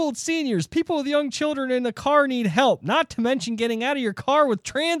 Disabled seniors, people with young children in the car need help. Not to mention getting out of your car with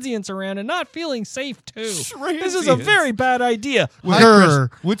transients around and not feeling safe, too. This is a Transients. very bad idea. Hi, Chris.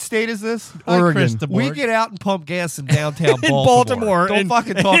 What state is this? Oregon. We get out and pump gas in downtown In Baltimore. Don't and-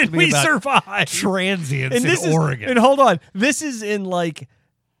 fucking talk to and me we about survive. transients And in this is, Oregon. And hold on. This is in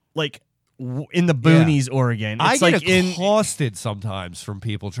in the boonies, Oregon. I It's get like in accosted sometimes from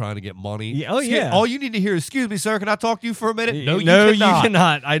people trying to get money. Yeah, oh, Excuse- yeah. All you need to hear is, "Excuse me, sir, can I talk to you for a minute?" No, you you cannot.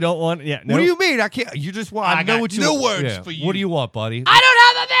 cannot. I don't want. Yeah. What do you mean? I can't. You just want. I know got what you no want. words for you. What do you want, buddy? I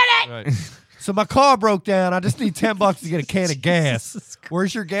don't have a minute. Right. So my car broke down. I just need $10 to get a can of gas.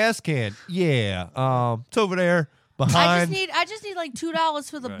 Where's your gas can? Yeah, it's over there behind. I just need like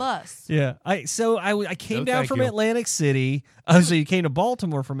 $2 for the bus. Yeah. I came No, down thank from you. Atlantic City. Oh, so you came to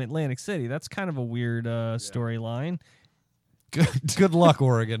Baltimore from Atlantic City. That's kind of a weird storyline. Good luck,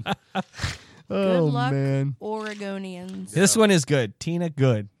 Oregon. Oh, Good luck, man. Oregonians. This one is good. Tina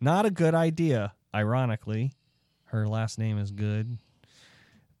Good. Not a good idea, ironically. Her last name is Good.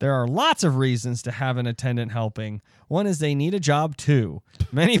 There are lots of reasons to have an attendant helping. One is they need a job, too.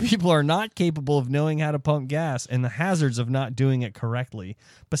 Many people are not capable of knowing how to pump gas and the hazards of not doing it correctly.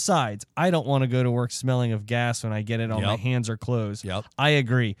 Besides, I don't want to go to work smelling of gas when I get it on my hands or clothes. Yep. I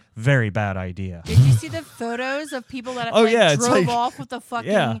agree. Very bad idea. Did you see the photos of people that drove off with the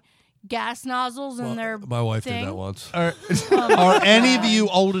fucking gas nozzles in their My wife thing? did that once. Are any of you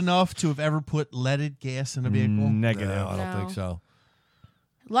old enough to have ever put leaded gas in a vehicle? Negative. No, I don't No. think so.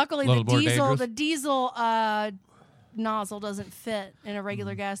 Luckily, Little more the diesel nozzle doesn't fit in a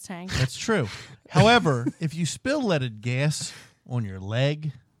regular gas tank. That's true. However, if you spill leaded gas on your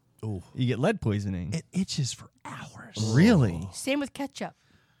leg, you get lead poisoning. It itches for hours. Really? Same with ketchup.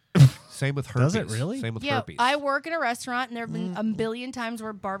 Same with herpes. Does it really? Same with Yeah, herpes. I work in a restaurant, and there have been a billion times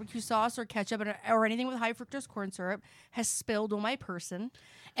where barbecue sauce or ketchup or anything with high fructose corn syrup has spilled on my person,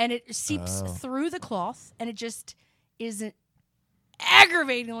 and it seeps through the cloth, and it just isn't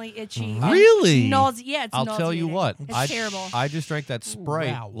aggravatingly itchy. and Really? Yeah, it's I'll tell you nauseating. what. It's terrible. I just drank that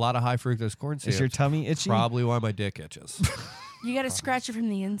Sprite. Wow. A lot of high fructose corn syrup. Is your tummy itchy? Probably why my dick itches. You got to scratch it from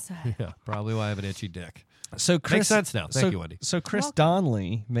the inside. Yeah, probably why I have an itchy dick. So Chris, Makes sense now. Thank you, Wendy. So Chris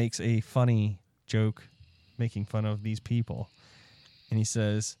Donnelly makes a funny joke making fun of these people. And he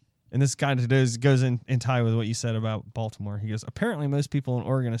says, and this kind of goes in tie with what you said about Baltimore. He goes, apparently most people in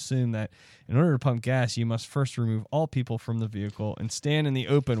Oregon assume that in order to pump gas, you must first remove all people from the vehicle and stand in the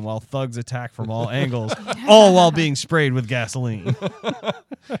open while thugs attack from all angles, all while being sprayed with gasoline.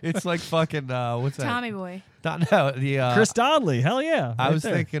 It's like fucking, what's that? Tommy Boy. The Chris Donnelly, hell yeah. I right was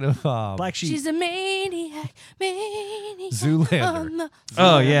there. thinking of Black Sheep. She's a maniac. Zoolander.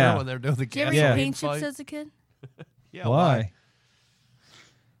 Oh, yeah. When they're doing the Did you ever Yeah. eat paint fight. chips as a kid? Yeah, Why?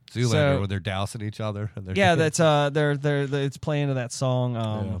 Zoolander, So- when they're dousing each other. And they're Yeah, that's they're it's playing to that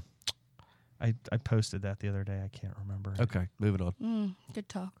song. I posted that the other day. I can't remember. Okay, moving on. Good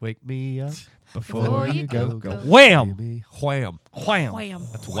talk. Wake me up Before you go. Wham! baby. Wham. Wham! Wham.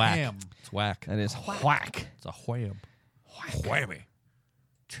 That's whack. Wham. It's whack. That is whack. It's a wham. Whammy.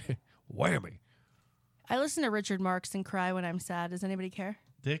 Whammy. I listen to Richard Marx and cry when I'm sad. Does anybody care?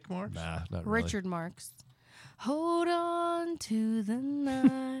 Dick marks? Nah, not really. Richard Marx. Hold on to the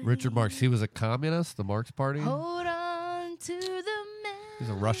night. Richard Marx. He was a communist, the Marx Party. Hold on to the man. He's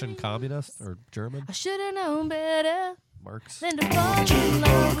a Russian communist or German. I should have known better Marx. than to fall in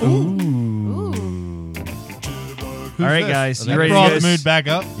love. Ooh. All right, this? guys, That you ready Brought to the mood back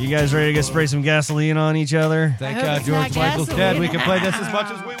up. You guys ready to go spray some gasoline on each other? Thank hope God it's George not Michael's dead. We can play this as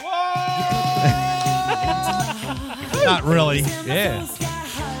much as we want. Not really. Yeah.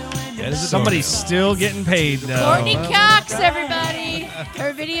 Somebody's still getting paid though. Courtney Cox, everybody.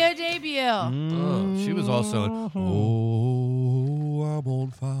 Her video debut. Oh, she was also in Oh, I'm on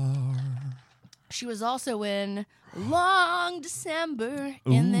fire. She was also in Long December,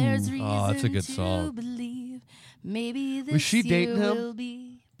 and there's reason that's a good to song. believe maybe this Was she year dating him? will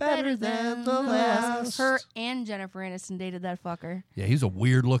be better than the last. Her and Jennifer Aniston dated that fucker. Yeah, he's a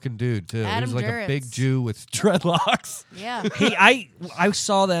weird looking dude too. Adam He's like Duritz. a big Jew with dreadlocks. Yeah. Hey, I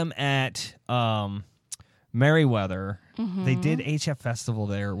saw them at Merriweather. They did HF Festival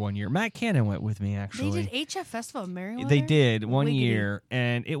there one year. Matt Cannon went with me They actually. did HF Festival in Merriweather? They did one Wiggity. year,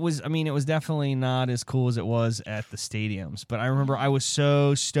 and it was definitely not as cool as it was at the stadiums. But I remember I was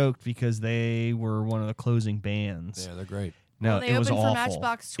so stoked because they were one of the closing bands. Yeah, they're great. No, Well, they it was opened for awful.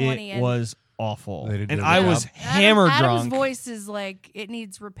 Matchbox 20 It and- was awful, They didn't and do a I good was job. hammered Adam's drunk, voice is like, it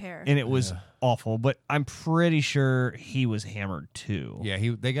needs repair. and it was awful. But I'm pretty sure he was hammered too. Yeah,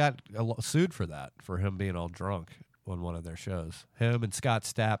 they got sued for that, for him being all drunk on one of their shows. Him and Scott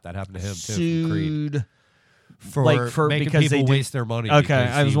Stapp, that happened to him too. From Creed. For making because people they did- waste their money. Okay, because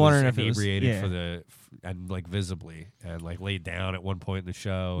I was he wondering if it was inebriated and like visibly and like laid down at one point in the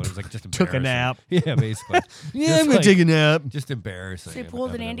show and it was like just Took a embarrassing. nap. Yeah, basically. Yeah, Just I'm gonna like- take a nap. Just embarrassing. So they him, pulled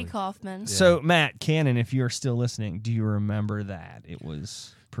an Andy evidently. Kaufman. So Matt Cannon, if you're still listening, do you remember that? It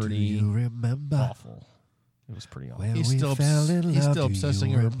was pretty remember awful. It was pretty awful. He's still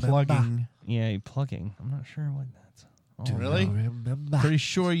obsessing or plugging. Yeah, plugging. I'm not sure what that's. Oh, Really? Pretty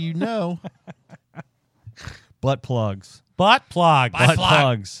sure you know. Butt plugs. Butt plug. Butt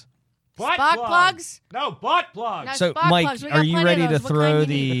plugs. Spock plugs? No, butt plug. No, So, Spock Mike, plugs. We are got you plenty ready of to those. What throw kind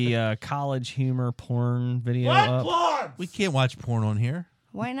you need? the college humor porn video Butt up? plug. We can't watch porn on here.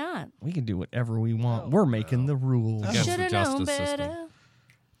 Why not? We can do whatever we want. We're making the rules. I Against should the have known justice system. better.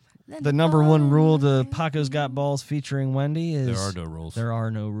 The number one rule to Paco's Got Balls featuring Wendi is There are no rules. There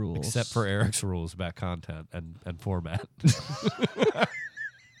are no rules. Except for Eric's rules about content and format.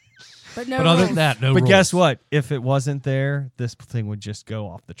 But no But other rules. than that, no But rules. guess what? If it wasn't there, this thing would just go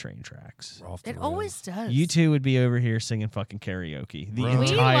off the train tracks. It always does. You two would be over here singing fucking karaoke the we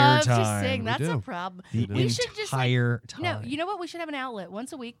entire love time. to sing. That's a problem. The we should just entire time. No, you know what? We should have an outlet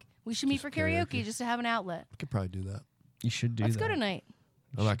once a week. We should meet for karaoke just to have an outlet. I could probably do that. You should do Let's that. go tonight.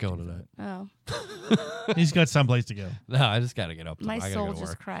 I'm not going tonight. Oh. He's got someplace to go. No, I just got to get up. My I gotta soul go to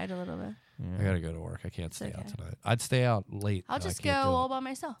just work. cried a little bit. I got to go to work. I can't stay out okay. tonight. I'd stay out late. I'll but I just go can't do it. all by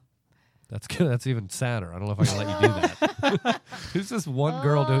myself. That's good. That's even sadder. I don't know if I can let you do that. Who's this one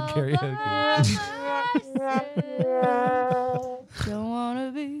girl doing karaoke? Don't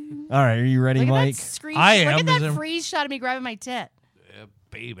wanna be. All right, are you ready, Look at Mike? that screen. I am. Look at Is that it- freeze shot of me grabbing my tit. Yeah,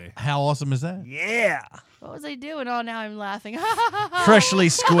 baby. How awesome is that? Yeah. What was I doing? Oh, now I'm laughing. Freshly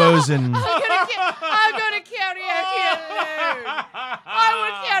squozen. I'm going to karaoke alone.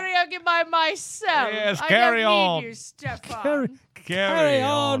 I would karaoke by myself. Yes, I carry don't on. Need you, Stefan. Carry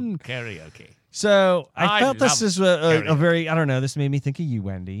on. Karaoke. So I felt this love is a very, I don't know, this made me think of you,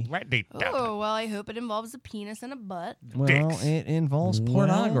 Wendy. Oh, well, I hope it involves a penis and a butt. Well, it involves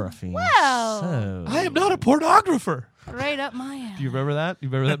pornography. Well. So. I am not a pornographer. Right up my alley. Do you remember that? You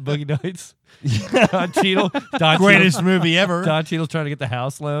remember that Boogie Nights? Don Cheadle. Greatest movie ever. Don Cheadle's trying to get the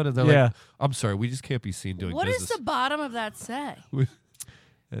house loan, and they're Yeah. like, I'm sorry, we just can't be seen doing What does business. the bottom of that say? And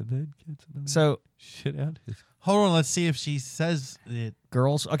then gets another So, shit out his. Hold on, let's see if she says it.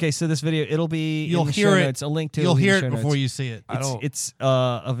 girls, okay, so this video, it'll be You'll in the hear show it. notes, a link to You'll it. hear it before you see it. It's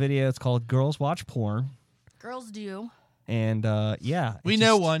a video, it's called Girls Watch Porn. Girls do. And, yeah. We it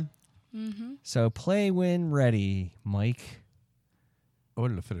know just- one. Mm-hmm. So play when ready, Mike. I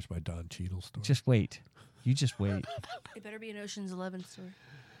wanted to finish my Don Cheadle story. Just wait. You just wait. It better be an Ocean's 11 story.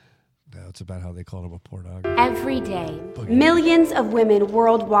 No, it's about how they called him a pornographer. Every day, millions of women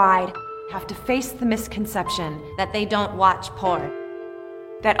worldwide have to face the misconception that they don't watch porn.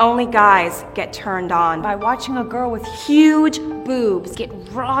 that only guys get turned on by watching a girl with huge boobs Get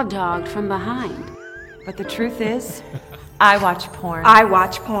raw dogged from behind. But the truth is, I watch porn. I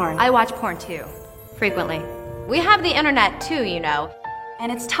watch porn. I watch porn too. Frequently. We have the internet too, you know.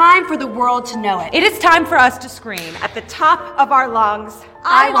 And it's time for the world to know it. It is time for us to scream at the top of our lungs,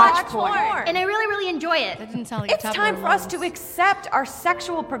 I watch porn. And I really, really enjoy it. That didn't sound like It's a top time of for our us to lungs. accept our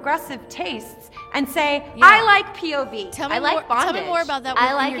sexual progressive tastes and say, Yeah. I like POV. Tell me I like more, bondage. Tell me more about that. I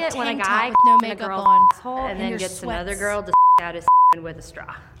in like your it when a tank guy top with no in a makeup girl's on, asshole and and then your gets sweats. another girl to out his with a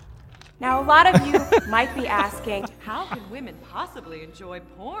straw. Now, a lot of you might be asking, how could women possibly enjoy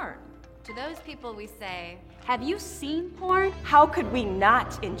porn? To those people we say, Have you seen porn? How could we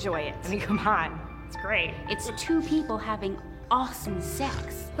not enjoy it? I mean, come on. It's great. it's two people having awesome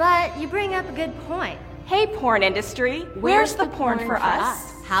sex. But you bring up a good point. Hey, porn industry, where's the porn for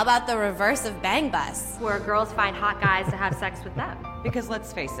us? How about the reverse of Bang Bus? Where girls find hot guys to have sex with them. Because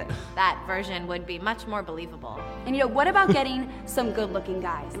let's face it. That version would be much more believable. And you know, what about getting some good-looking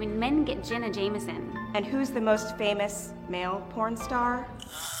guys? I mean, men get Jenna Jameson. And who's the most famous male porn star?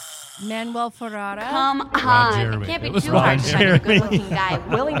 Manuel Ferrara. Come on. Jeremy. It can't be It was too Ron hard to find a Jeremy. good-looking guy.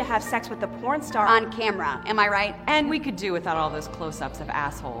 Willing to have sex with the porn star On camera, am I right? And we could do without all those close-ups of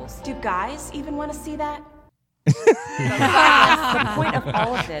assholes. Do guys even want to see that? The point of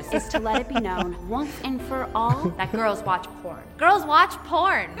all of this Is to let it be known once and for all that girls watch porn. Girls watch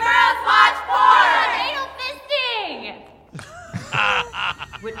porn. Girls watch porn! Anal fisting!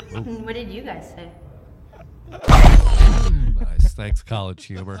 What did you guys say? Nice. Thanks, college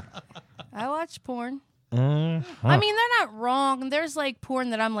humor. I watch porn. Uh-huh. I mean, they're not wrong. There's like porn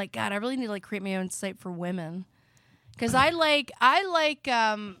that I'm like, God, I really need to like create my own site for women. Because I like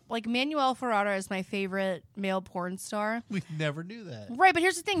Manuel Ferrara is my favorite male porn star. We never knew that. Right, but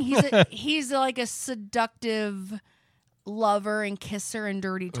here's the thing: he's like a seductive lover and kisser and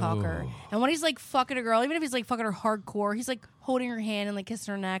dirty talker. Ooh. And when he's like fucking a girl, even if he's like fucking her hardcore, he's like holding her hand and like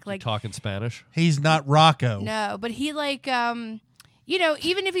kissing her neck, like Talking Spanish. He's not Rocco. no. But he like you know,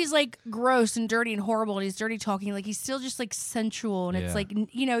 even if he's like gross and dirty and horrible and he's dirty talking, like he's still just like sensual and it's Yeah. like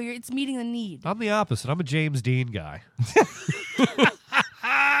you know, it's meeting the need. I'm the opposite. I'm a James Dean guy.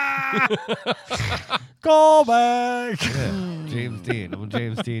 Call back. Yeah, James Dean. I'm a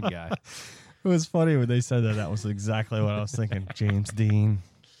James Dean guy. It was funny when they said that. That was exactly what I was thinking. James Dean.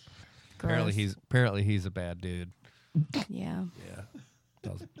 Apparently he's a bad dude. Yeah. Yeah.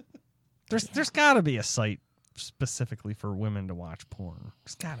 Doesn't. There's got to be a site specifically for women to watch porn.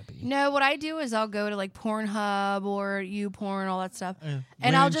 There's got to be. No, what I do is I'll go to like Pornhub or YouPorn, all that stuff, and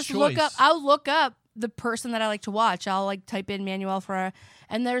Women's I'll just look choice. up. I'll look up the person that I like to watch. I'll like type in Manuel Ferrara,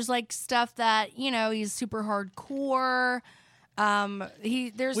 and there's like stuff that he's super hardcore.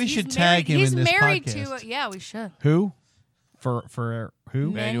 We should tag him in this podcast. Yeah, we should. Who? For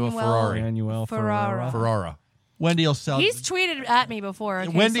who? Manuel Ferrari. Manuel Ferrara. Ferrara. Wendy will sell. He's tweeted at me before.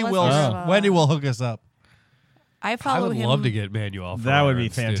 Okay, Wendy will. Wendy will hook us up. I follow him. I would love to get Manuel Ferrara. That would be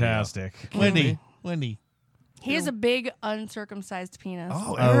fantastic. Wendy. He has a big uncircumcised penis.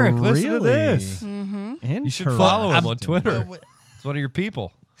 Oh, Eric, listen to this. Mm-hmm. You should follow him on Twitter. It's one of your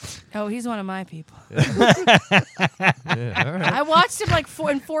people. Oh, he's one of my people. Yeah, all right. I watched him like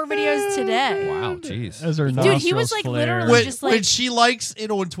in 4 videos today. Wow, jeez. Dude, he was like literally just like when she likes it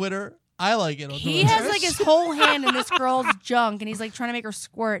on Twitter. I like it on Twitter. He has like his whole hand in this girl's junk, and he's like trying to make her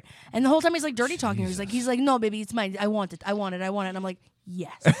squirt. And the whole time he's like dirty talking her. He's like, no, baby, it's mine. I want it. And I'm like,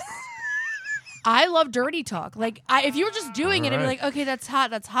 yes. I love dirty talk. Like, if you were just doing it, I'd be like, okay, that's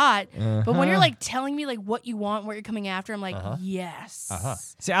hot. But when you're like telling me like what you want, what you're coming after, I'm like, yes.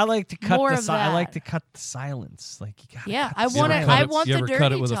 See, I like to cut More the of that. I like to cut the silence. Like, you gotta Yeah, cut I the want it. silence. I want You the ever dirty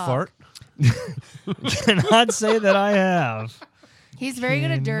cut it with talk. a fart? Cannot say that I have. He's very good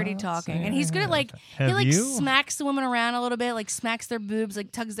at dirty talking, and he's good at like he Have like you? smacks the women around a little bit, like smacks their boobs,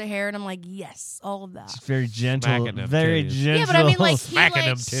 like tugs their hair, and I'm like, yes, all of that. It's very gentle. Smacking them Very titties. gentle. Yeah, but I mean, like he Smacking them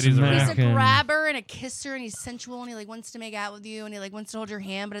like titties he's around. a Smacking. grabber and a kisser, and he's sensual, and he like wants to make out with you, and he like wants to hold your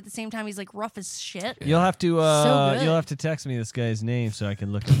hand, but at the same time, he's like rough as shit. You'll have to So good. you'll have to text me this guy's name so I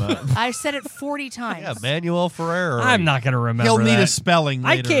can look him up. I said it 40 times. Yeah, Manuel Ferrara. I'm not gonna remember. He'll need that. a spelling.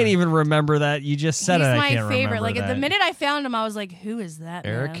 I Later. can't even remember that. You just said He's it. I my can't favorite. remember Like that. the minute I found him, I was like, who is that?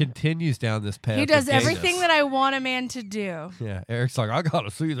 Eric man? continues down this path. He does of gayness. everything that I want a man to do. Yeah, Eric's like, I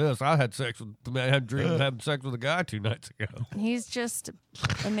gotta see this. I had sex with the man. I had dreams of having sex with a guy 2 nights ago. He's just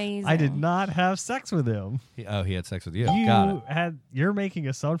amazing. I did not have sex with him. He had sex with you. Got it. You're making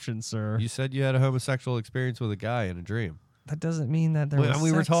assumptions, sir. You said you had a homosexual experience with a guy in a dream. That doesn't mean that there was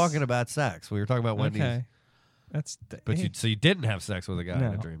We were sex. talking about sex. We were talking about Wendy's. Okay. But you didn't have sex with a guy in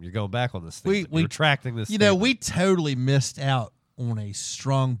a No. dream. You're going back on this thing. We You're retracting this. You know, statement. we totally missed out on a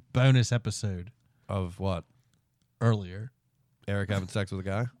strong bonus episode of what earlier. Eric having sex with a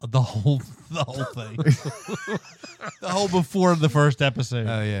guy. The whole thing. The whole before the first episode.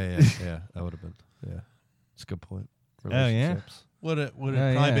 Oh yeah. That would have been. Yeah, it's a good point. Oh, yeah? Relationships. Would it Oh, probably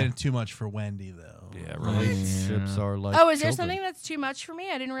yeah. been too much for Wendy though? Yeah, relationships are like. Oh, is there children. something that's too much for me?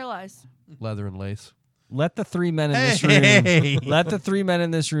 I didn't realize. Leather and lace. Let the 3 men in this Hey. room. Let the 3 men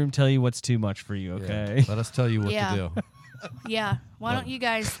in this room tell you what's too much for you. Yeah. Okay. Let us tell you what Yeah. to do. Yeah. Why don't you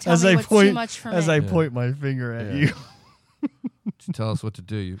guys tell As me I what's point, too much for as me? I point my finger at Yeah. you. Tell us what to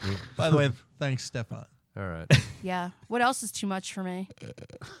do. By the way, thanks, Stefan. All right. Yeah. What else is too much for me?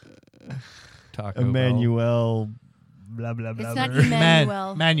 Taco Emmanuel. Blah blah blah. It's not blah.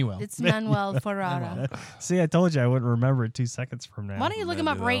 Emmanuel. Manuel. It's Manuel Ferrara. See, I told you I wouldn't remember it 2 seconds from now. Why don't you look him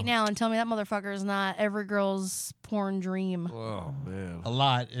up Manuel. right now and tell me that motherfucker is not every girl's porn dream? Oh man. A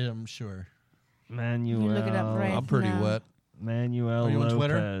lot, I'm sure. Manuel. You look it up right I'm pretty now. wet. Manuel Are you on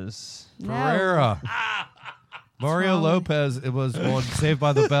Twitter? Lopez. No. Ferreira. Mario wrong? Lopez. It was on Saved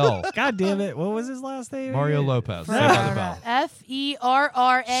by the Bell. God damn it! What was his last name? Mario again? Lopez. Saved by the Bell. Ferrara.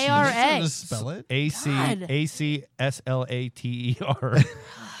 Spell it. ACSLATER.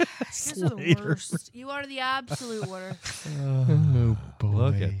 These are the worst. You are the absolute worst. Oh boy!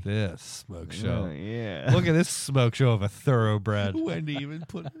 Look at this smoke show. Oh, yeah. Look at this smoke show of a thoroughbred. Wendy even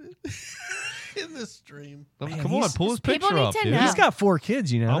put it in the stream. Come on, pull his people picture need up, to dude. know. He's got 4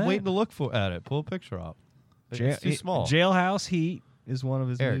 kids. You know. I'm that? waiting to look at it. Pull a picture up. It's too small. Jailhouse Heat is one of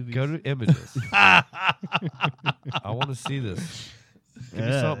his Eric, movies. go to images. I want to see this.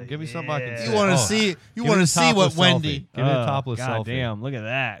 Give me something I can see. You want to see? You Give me want the to see what topless Wendy? selfie. Give me the topless God selfie. damn! Look at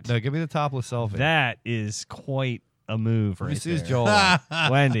that. No, give me the topless selfie. That is quite a move Let right me see his there. jawline.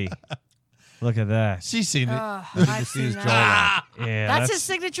 Wendy, look at that. She's seen it. I've see his seen that. Yeah, That's his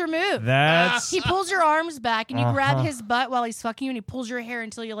signature move. That's He pulls your arms back and you grab Uh-huh. his butt while he's fucking you, and he pulls your hair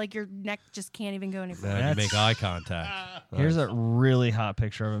until you like your neck just can't even go any further. Now you That's- make eye contact. Here's a really hot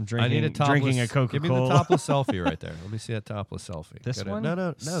picture of him I drinking, need a topless, drinking a Coca-Cola. Give me the topless selfie right there. Let me see that topless selfie. This Go to- one? No,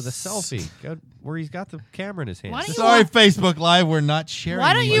 the selfie. Go where he's got the camera in his hand. Why don't you Sorry, wa- Facebook Live, we're not sharing.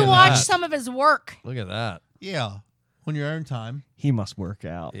 Why don't these. you at watch that. some of his work? Look at that. Yeah, on your own time. He must work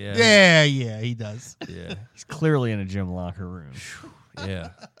out. Yeah. Yeah, he does. Yeah. He's clearly in a gym locker room. Yeah.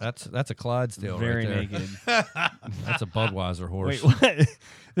 That's a Clydesdale Very right there. naked. That's a Budweiser horse. Wait, what?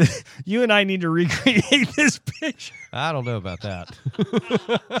 You and I need to recreate this picture. I don't know about that.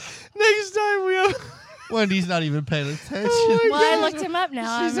 Next time we have. Wendy's not even paying attention. Well, I looked him up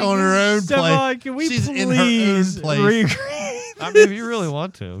now. She's I'm on her own Stefan, play. can we She's please in her own place. recreate I mean, if you really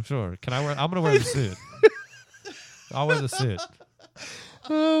want to, sure. Can I wear? I'm gonna wear the suit. I'll wear the suit.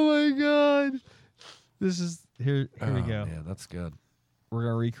 Oh my god! This is here. Here we go. Yeah, that's good. We're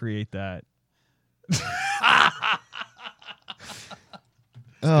gonna recreate that.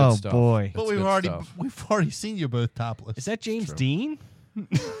 Oh stuff. boy! But It's we've good already stuff. seen you both topless. Is that James Dean?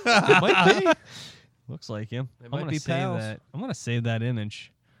 It might be. Looks like him. They I'm might gonna be save pals. that. I'm gonna save that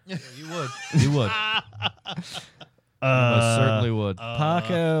image. Yeah, you would. You would. Most certainly would.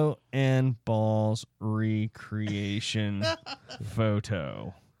 Paco and Balls recreation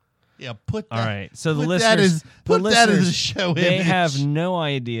photo. Yeah, put that. All right. So the put listeners, that as, the put that as a listeners, show they image. have no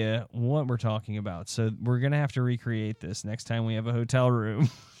idea what we're talking about. So we're gonna have to recreate this next time we have a hotel room.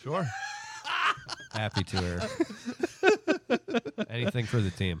 Sure. Happy to her. Anything for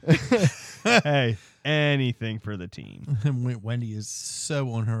the team. Hey, anything for the team. Wendy is so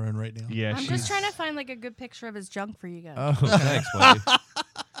on her own right now. Yeah, I'm just trying to find like a good picture of his junk for you guys. Oh, thanks, Wendy.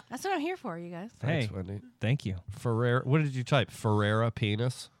 That's what I'm here for, you guys. Hey, Thanks, Wendy. thank you. Ferrera. What did you type? Ferrera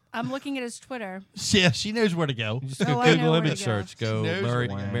penis. I'm looking at his Twitter. Yeah, she knows where to go. You just Oh, go I know Google where to image go. search. Go knows where to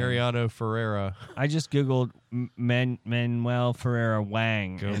go. Mariano Ferrera. I just googled Manuel Ferreira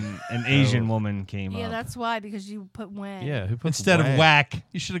Wang, Go. and an Asian woman came Yeah, up. that's why, because you put Wang. Yeah, who puts Instead whack? of whack,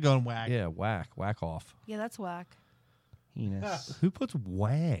 you should have gone whack. Yeah, whack off. Yeah, that's whack. Penis. Who puts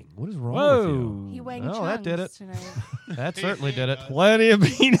wang? What is wrong Whoa. with you? He wang Oh, that did it. tonight. That certainly did it. Plenty of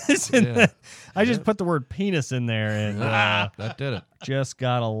penis in Yeah. that. I just put the word penis in there and That did it. just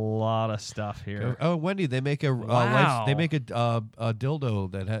got a lot of stuff here. Oh, Wendy, they make a Wow. they make a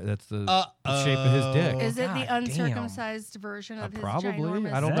dildo that's the shape of his dick. Is it God the damn. uncircumcised version of his Probably.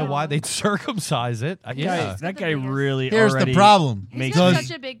 ginormous I don't know dong? why they'd circumcise it. Yeah. That guy really Here's already the problem. He's makes got me,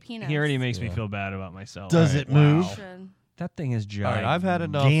 such a big penis. he already makes me Yeah. feel bad about myself. Does it move? Should. That thing is All right, I've had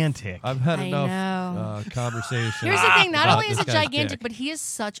enough. gigantic. I've had I enough know. conversation. Here's the thing. Not about only is this it guy's gigantic, dick. but he is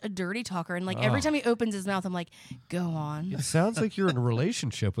such a dirty talker. And like every Oh. time he opens his mouth, I'm like, go on. It sounds like you're in a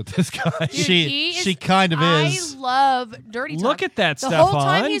relationship with this guy. Dude, he She is- kind of I is. love dirty talk. Look at that, The whole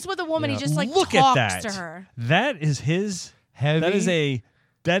time Stefan. he's with a woman, Yeah. he just like Look talks at that. to her. That is his. Heavy. That is a.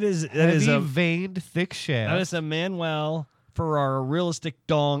 That is heavy a. veined, thick shaft. That is a Manuel Ferrara realistic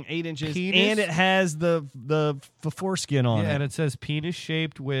dong, 8 inches, Penis? and it has the foreskin on Yeah, it. and it says penis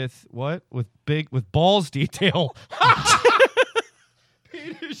shaped with what? With balls detail.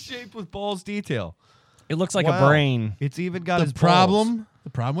 Penis shaped with balls detail. It looks like Wow. a brain. It's even got The his balls.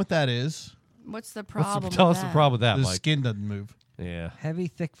 problem with that is What's the What's problem? tell with us the that? problem with that, the Mike. skin doesn't move. Yeah. Heavy,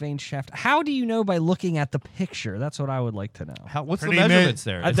 thick vein shaft. How do you know by looking at the picture? That's what I would like to know. What's Pretty the mu- measurements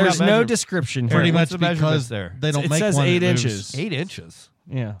there? It's There's not no measured- description here. Pretty what's much the measurements because there? they don't It make says one 8 that moves. inches. 8 inches.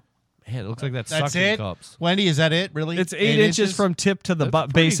 Yeah. Man, it looks like that's That's suction it? cups. Wendy, is that it? Really? It's 8 inches from tip to the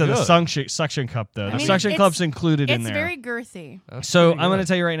That's base of the pretty suction cup, though. I The mean, suction it's- cup's included in It's there. very girthy. That's So pretty I'm going to good.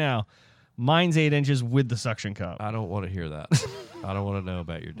 tell you right now, mine's 8 inches with the suction cup. I don't want to hear that. I don't want to know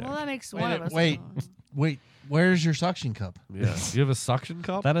about your dick. Well, that makes one of us. Wait. Where's your suction cup? Yeah. You have a suction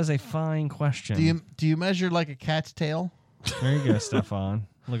cup? That is a fine question. Do you measure like a cat's tail? There you go, Stefan.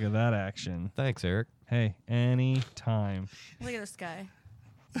 Look at that action. Thanks, Eric. Hey, anytime. Look at this guy.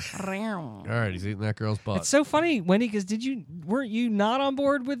 All right, he's eating that girl's butt. It's so funny, Wendy, because weren't you not on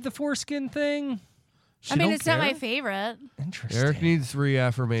board with the foreskin thing? I mean, it's not my favorite. Interesting. Eric needs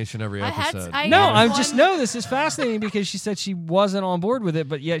reaffirmation every I had- episode. I No, had I'm one- just this is fascinating because she said she wasn't on board with it,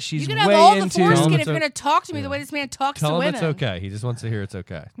 but yet she's You can have way all the into. foreskin if you're going to talk to me the way this man talks Tell to him women. it's okay. He just wants to hear it's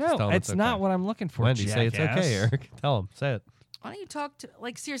okay. Just No, tell him it's okay. not what I'm looking for. Wendy, say it's jackass. okay, Eric. Tell him. Say it. Why don't you talk to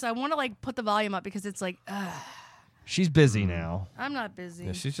seriously? I want to put the volume up because it's like, She's busy now. I'm not busy.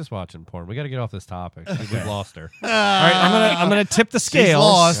 Yeah, she's just watching porn. We got to get off this topic. We've lost her. All right, I'm gonna tip the scales.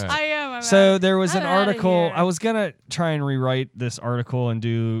 lost. Right. I am. I'm So out. there was an I'm outta article. here. I was gonna try and rewrite this article and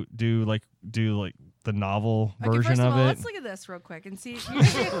do the novel Okay, version first of of all, it. let's look at this real quick and see. You're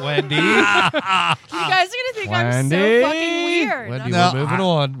gonna, Wendy. you guys are gonna think I'm so Wendy. fucking weird. Wendy, No, we're moving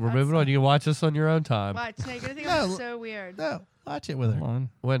on. We're moving on. You can watch this on your own time. Watch, no, you're gonna think I'm so weird. No, watch it with her. Hold on.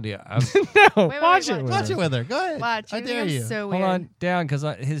 Wendy, No, wait, watch wait, it. With Watch her. it with her. Go ahead. Watch, I you dare think I'm you. so weird. Hold on, down, because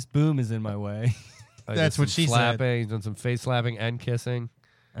his boom is in my way. I That's did what some she said. slapping. He's done some face slapping and kissing.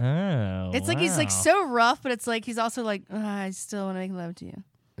 Oh, It's like he's like wow. so rough, but it's like he's also like, I still want to make love to you.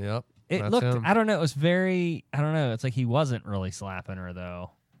 Yep. It that's looked. him. I don't know. It was very. I don't know. It's like he wasn't really slapping her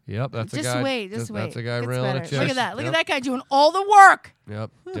though. Yep, that's Just a guy. wait, just wait. That's a guy It's railing a better. chick. Look at that. Look Yep. at that guy doing all the work.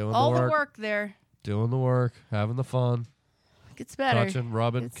 Yep, doing All the the work. work there. Doing the work, having the fun. Gets better. Touching,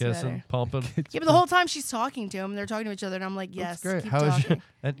 rubbing, Gets kissing, better. pumping. Yeah, but the whole time she's talking to him, they're talking to each other, and I'm like, yes, That's great. keep How is talking.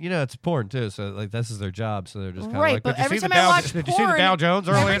 and it's porn too, so like this is their job, so they're just kind of Right, like. but Did you every see time the I Dow? watch Did you porn, see the Dow Jones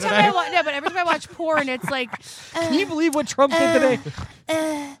earlier today? But every time I watch porn, it's like, Can you believe what Trump did today?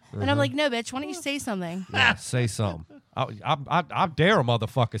 and I'm like, no, bitch, why don't you say something? Yeah, say something. I dare a mother,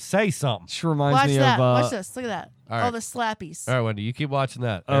 say something. She reminds Watch me that. of Watch this. Look at that. all All right. the slappies. All right, Wendy, you keep watching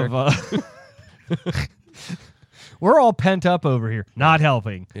that. of we're all pent up over here, not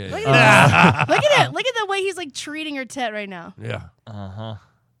helping. Yeah, Look at look at it. Look at the way he's like treating her tit right now. yeah. Uh-huh.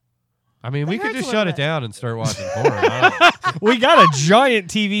 I mean, we That could hurts just a shut little it down and start watching porn. I don't- We got a giant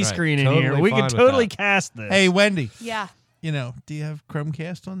TV Right, screen in totally here. We fine can with totally that. cast this. Hey, Wendy. Yeah. You know, do you have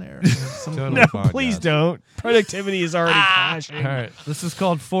Chromecast on there? Totally no, fine, please guys. don't. Productivity is already crashing. All right, this is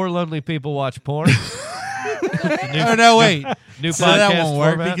called Four Lonely People Watch Porn. Oh, no, wait. New So podcast that won't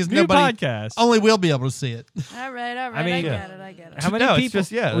work format. because New nobody, podcast. only we'll be able to see it. All right. I mean, I get it. How many No, it's people?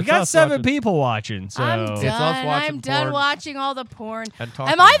 just- yeah, we it's got us 7 watching. people watching. So I'm It's us done. watching I'm done porn. watching all the porn. And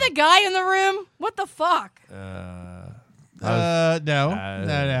talking. Am I the guy in the room? What the fuck? No.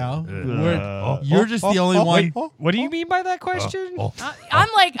 You're just the only one. what do you mean by that question? I'm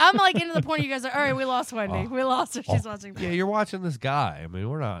like into the point. You guys are all right. We lost Wendy. We lost her. She's watching. Yeah, you're watching this guy. I mean,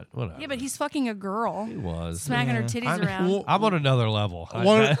 we're not. Yeah, but he's fucking a girl. He was Smacking her titties around. I'm on another level.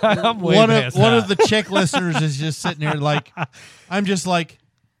 One, way one past of that. the chick listeners is just sitting there like, I'm just like,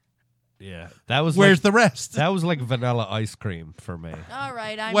 Yeah, that was. where's like, the rest? That was like vanilla ice cream for me. All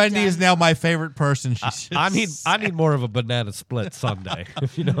right, I'm Wendy done. is now my favorite person. She's I need more of a banana split Sunday.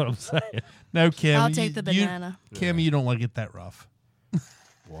 If you know what I'm saying. No, Kim. I'll take the banana. Kim, you don't like it that rough.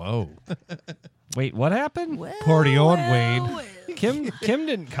 Whoa. Wait, what happened? Party on, Wayne. Kim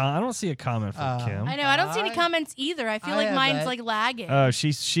didn't. I don't see a comment from Kim. I know. I don't see any comments either. I feel I like have mine's that. like lagging. Oh,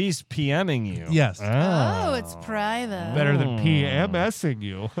 she's PMing you. Yes. Oh, it's private. Better than PMSing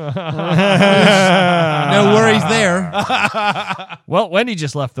you. No worries there. Well, Wendy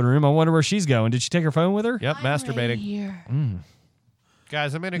just left the room. I wonder where she's going. Did she take her phone with her? Yep, masturbating. Here.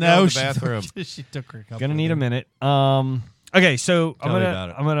 Guys, I'm gonna go No, to the bathroom. she took her cup. Gonna need a minute. Okay, so Tell me about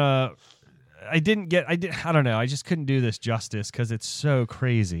it. I don't know. I just couldn't do this justice because it's so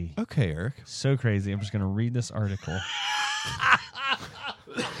crazy. Okay, Eric. So crazy. I'm just gonna read this article.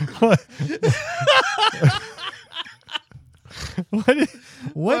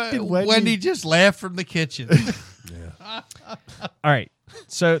 What did Wendy just laughed from the kitchen. All right.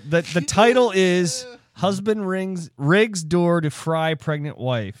 So the title is Husband rigs door to fry pregnant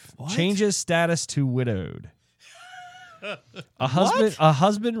wife. Changes status to widowed. A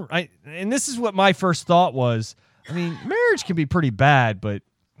husband, and this is what my first thought was. I mean, marriage can be pretty bad, but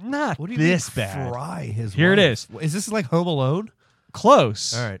not What do you this mean bad. fry his Here it wife? is. Is this like Home Alone?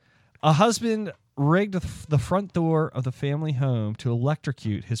 Close. All right. A husband rigged the front door of the family home to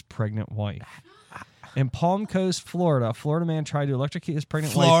electrocute his pregnant wife. In Palm Coast, Florida, a Florida man tried to electrocute his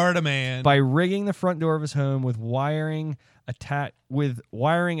pregnant wife by rigging the front door of his home with wiring attached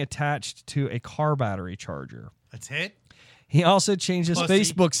to a car battery charger. That's it? He also changed his Pussy.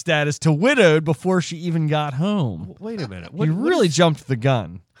 Facebook status to widowed before she even got home. Wait a minute. He really jumped the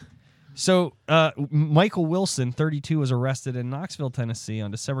gun. So Michael Wilson, 32, was arrested in Knoxville, Tennessee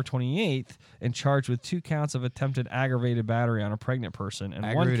on December 28th and charged with 2 counts of attempted aggravated battery on a pregnant person and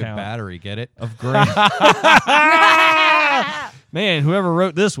Aggravated 1 count battery, get it? of grand. Man, whoever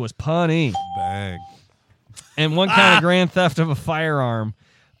wrote this was punny. Bang. And 1 count of grand theft of a firearm.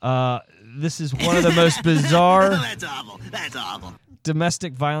 This is one of the most bizarre That's awful.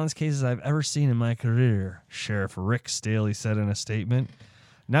 domestic violence cases I've ever seen in my career, Sheriff Rick Staley said in a statement.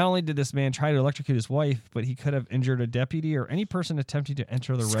 Not only did this man try to electrocute his wife, but he could have injured a deputy or any person attempting to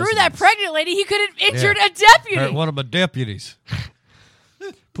enter the residence. Screw that pregnant lady. He could have injured a deputy. Hurt one of my deputies.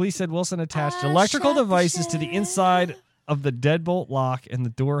 Police said Wilson attached electrical devices to the inside of the deadbolt lock and the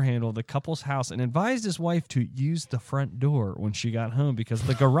door handle of the couple's house and advised his wife to use the front door when she got home because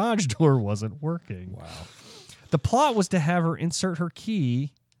the garage door wasn't working. Wow. The plot was to have her insert her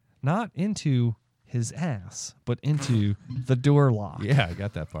key not into his ass, but into the door lock. Yeah, I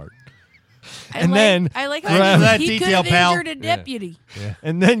got that part. I like how he could have injured a deputy. Yeah.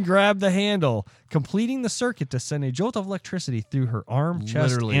 And then grab the handle, completing the circuit to send a jolt of electricity through her arm,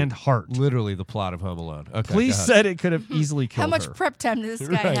 chest, and heart. Literally the plot of Home Alone. Okay, Police said it could have easily killed How much her. prep time does this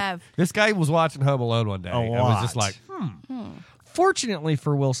guy Right. have? This guy was watching Home Alone one day. A and was just lot. like, Fortunately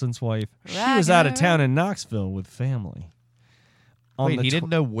for Wilson's wife, she was out of town in Knoxville with family. on Wait, he didn't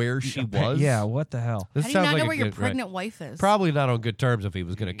know where she was? Yeah, what the hell? This How do you sounds not like know a where your good- pregnant wife is? Probably not on good terms if he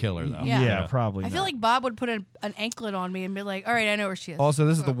was going to kill her, though. Yeah. Probably I feel like Bob would put an anklet on me and be like, all right, I know where she is. Also,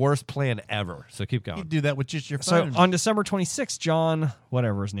 this is the worst plan ever, so keep going. You do that with just your So phone. on December 26th, John,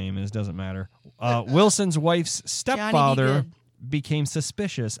 whatever his name is, doesn't matter, Wilson's wife's stepfather became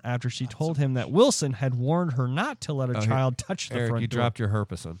suspicious after she told him that Wilson had warned her not to let a child touch the Eric, front you door. dropped your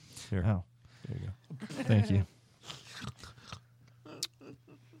herpes. Here. Oh. There you go. Thank you.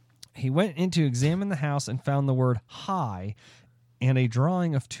 He went in to examine the house and found the word hi and a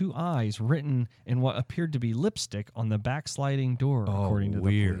drawing of two eyes written in what appeared to be lipstick on the backsliding door, according to the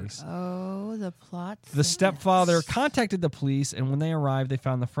police. Oh, the plot. The stepfather contacted the police, and when they arrived, they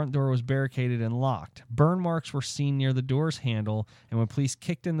found the front door was barricaded and locked. Burn marks were seen near the door's handle, and when police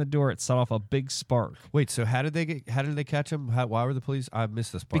kicked in the door, it set off a big spark. Wait, so how did they catch him? Why were the police? I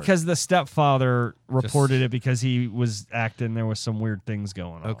missed this part. Because the stepfather reported it because he was acting. There was some weird things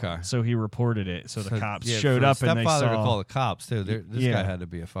going on. Okay. So he reported it. So the cops yeah, showed for up the and they stepfather saw. to call the cops too. This Yeah. guy had to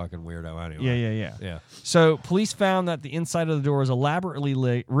be a fucking weirdo anyway. Yeah. So police found that the inside of the door was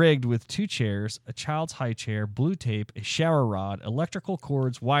elaborately rigged with two chairs, a child's high chair, blue tape, a shower rod, electrical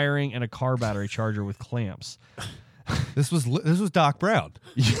cords, wiring, and a car battery charger with clamps. This was Doc Brown.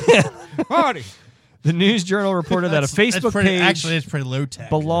 Marty. The News Journal reported that a Facebook page Actually, it's pretty low tech.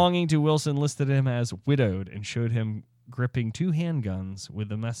 belonging to Wilson listed him as widowed and showed him gripping two handguns with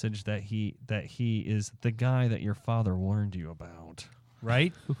the message that he is the guy that your father warned you about.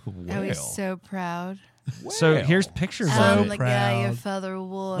 Right? I was so proud. So here's pictures I'm of the it. guy your father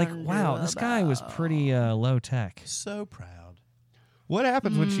warned Like, wow, you this guy was pretty low tech. So proud. What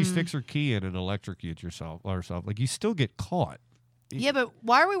happens when she sticks her key in and electrocutes herself? Like, you still get caught. Yeah, but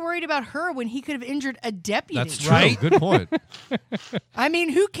why are we worried about her when he could have injured a deputy? That's true. Right? Good point. I mean,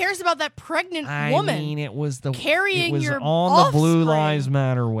 who cares about that pregnant woman? I mean, it was carrying it was your on the Blue offspring. Lives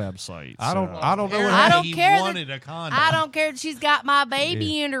Matter website. I don't know. I don't he care. wanted a condom. I don't care that she's got my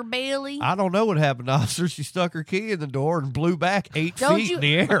baby in her belly. I don't know what happened, officer. She stuck her key in the door and blew back 8 Don't feet you- in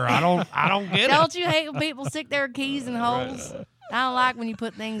the air. I don't get it. Don't you hate when people stick their keys in holes? I don't like when you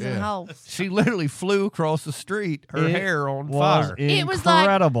put things in holes. She literally flew across the street, her It hair on was fire. It was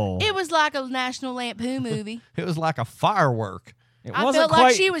incredible. like it was like a National Lampoon movie. It was like a firework. I felt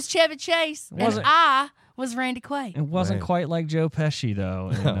like she was Chevy Chase and wasn't- I was Randy Quaid. It wasn't Right. quite like Joe Pesci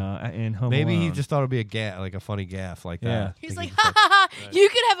though in Home Maybe Alone. he just thought it'd be a funny gaff like Yeah. that. He's like, ha ha ha! You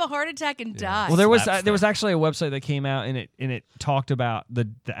could have a heart attack and die. Well, there was actually a website that came out and it talked about the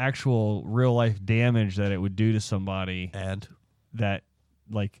actual real life damage that it would do to somebody, and that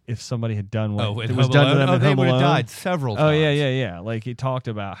like if somebody had done what in it was Home done to Alone? them Oh, in they Home would have Alone. died several Oh times. yeah. Like he talked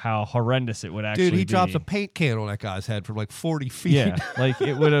about how horrendous it would actually Dude, he be. drops a paint can on that guy's head from like 40 feet. Yeah, like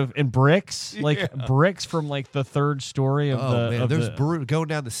it would have, and bricks, like Yeah. bricks from like the third story of Oh the. man, of there's the, going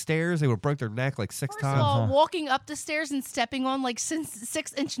down the stairs. They would have broke their neck like 6 First of times. all, walking up the stairs and stepping on like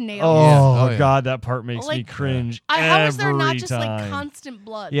 6-inch nails. oh yeah. god, that part makes me Like, cringe. How is there every not just like time. constant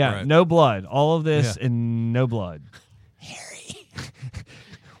blood? Yeah, Right. no blood. All of this Yeah. and no blood. Harry,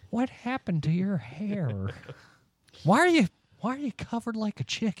 what happened to your hair? Why are you covered like a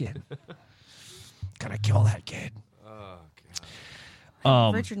chicken? Gotta kill that kid.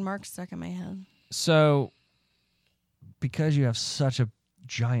 Richard Marx stuck in my head. So, because you have such a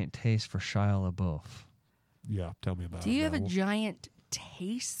giant taste for Shia LaBeouf, Yeah, tell me about it. Do you have a Noel. giant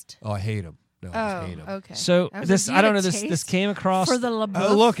taste? Oh, I hate him. No, I just hate him. Okay. so I was this like, do you I don't know have a this taste came across for the LaBeouf?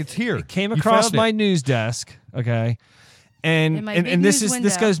 Oh, look, it's here. it came You across found my it. news desk, okay? In And my and, big and this news is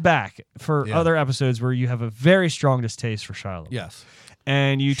this window. goes back for Yeah. other episodes where you have a very strong distaste for Shia LaBeouf. Yes.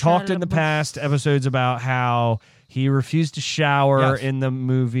 And you talked in the LaBeouf. past episodes about how he refused to shower Yes. in the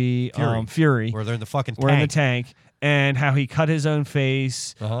movie Fury. Fury. Where they're in the fucking We're in the tank. tank, and how he cut his own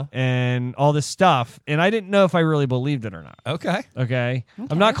face Uh-huh. and all this stuff. And I didn't know if I really believed it or not. Okay. Okay?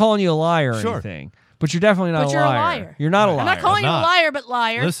 I'm not calling you a liar or Sure. anything, but you're definitely not But a you're a liar. liar. You're not a liar. I'm not calling you a not. liar, but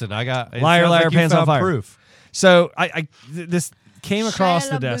liar. Listen, I got it Liar, sounds liar, like you pants on found fire. Proof. So this came across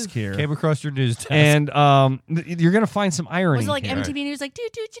the LaBeouf. desk here, Came across your news desk. and you're gonna find some irony. Was it like here. MTV News? Like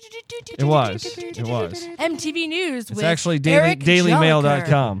It was. It was. MTV News. It's with actually Eric dailymail.com.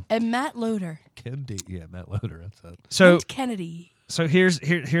 Jellicoe and Matt Loader Yeah, Matt Loader. That's it. So and Kennedy. So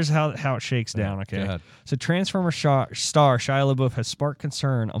here's how it shakes down. Go Okay, ahead. so Transformer star Shia LaBeouf has sparked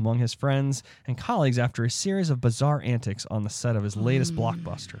concern among his friends and colleagues after a series of bizarre antics on the set of his latest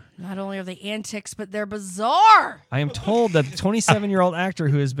blockbuster. Not only are they antics, but they're bizarre. I am told that the 27-year-old actor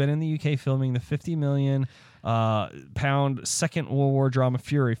who has been in the UK filming the $50 million Pound Second World War drama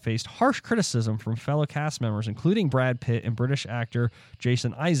Fury faced harsh criticism from fellow cast members, including Brad Pitt and British actor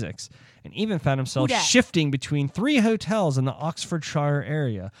Jason Isaacs, and even found himself shifting between 3 hotels in the Oxfordshire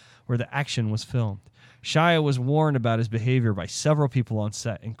area where the action was filmed. Shia was warned about his behavior by several people on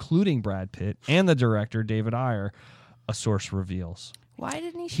set, including Brad Pitt and the director David Ayer, a source reveals. Why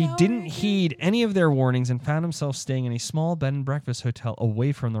didn't he He didn't heed any of their warnings and found himself staying in a small bed and breakfast hotel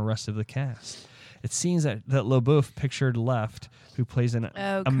away from the rest of the cast. It seems that LaBeouf, pictured left, who plays an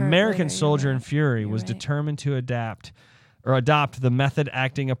American soldier in Fury, was determined to adopt the method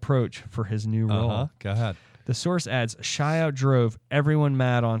acting approach for his new role. Go ahead. The source adds, Shia drove everyone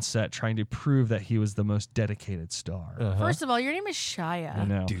mad on set, trying to prove that he was the most dedicated star. First of all, your name is Shia. I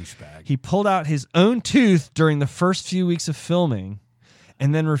know. Douchebag. He pulled out his own tooth during the first few weeks of filming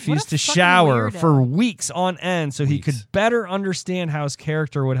and then refused to shower for weeks on end so he could better understand how his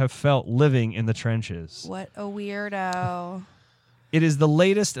character would have felt living in the trenches. What a weirdo. It is the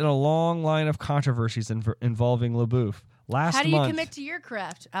latest in a long line of controversies involving LaBeouf. How do you commit to your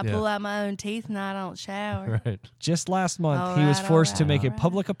craft? I pull out my own teeth and I don't shower. Right. Just last month, he was forced to make a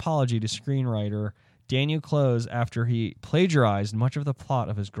public apology to screenwriter Daniel Close after he plagiarized much of the plot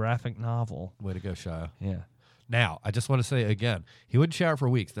of his graphic novel. Way to go, Shia. Yeah. Now, I just want to say again, he wouldn't shower for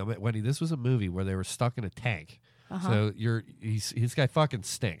weeks. Now, Wendy, this was a movie where they were stuck in a tank. So this guy fucking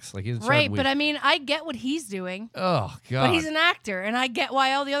stinks. Like he's right, but I mean, I get what he's doing. Oh God! But he's an actor, and I get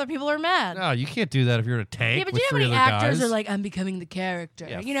why all the other people are mad. No, you can't do that if you're in a tank. Yeah, but with you know how 3 many other actors guys? are like, I'm becoming the character.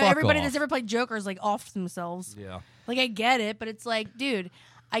 Yeah, you know, fuck everybody off. that's ever played Joker is like off themselves. Yeah. Like I get it, but it's like, dude,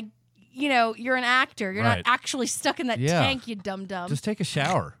 you're an actor. You're not actually stuck in that tank, you dum dum. Just take a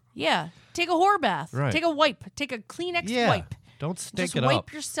shower. Yeah, take a whore bath. Right. Take a wipe. Take a Kleenex wipe. Don't stink Just it wipe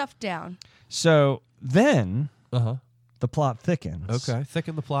up. your stuff down. So then the plot thickens. Okay,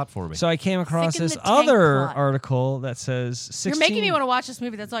 thicken the plot for me. So I came across Thicken this the tank other plot. article that says 16, You're making me want to watch this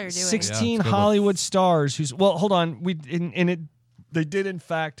movie. That's all you're doing. 16 Hollywood stars who's hold on. They did in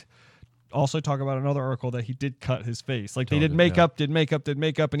fact also talk about another article that he did cut his face. Like they did makeup, did makeup,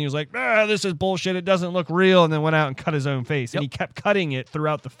 and he was like, this is bullshit. It doesn't look real, and then went out and cut his own face. And he kept cutting it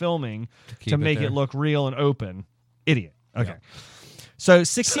throughout the filming to make it look real and open. Idiot. Okay. Yeah. So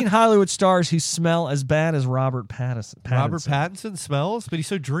 16 Hollywood stars who smell as bad as Robert Pattinson. Robert Pattinson smells, but he's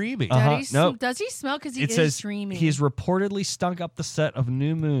so dreamy. Nope. Does he smell? Because he It is says dreamy. he's reportedly stunk up the set of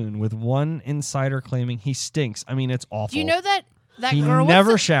New Moon, with one insider claiming he stinks. I mean, it's awful. Do you know that he girl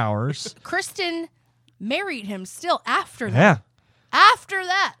never showers? Kristen married him still after that. Yeah. After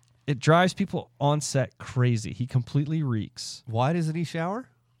that. It drives people on set crazy. He completely reeks. Why doesn't he shower?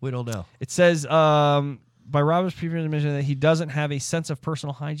 We don't know. It says by Robert's previous admission that he doesn't have a sense of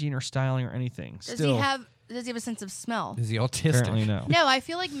personal hygiene or styling or anything. Does he have a sense of smell? Is he autistic? Apparently no. No, I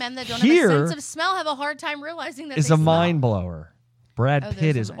feel like men that don't have a sense of smell have a hard time realizing that is they a smell. mind blower. Brad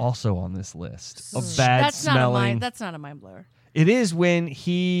Pitt there's is a mind. also on this list of bad smelling. That's not a mind blower. It is when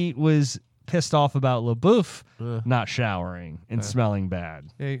he was pissed off about LaBeouf not showering and smelling bad.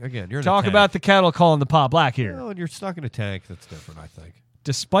 Hey, again, you're in a Talk tank. about the kettle calling the pot black here. Oh, and you're stuck in a tank. That's different, I think.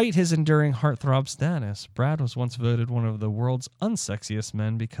 Despite his enduring heartthrob status, Brad was once voted one of the world's unsexiest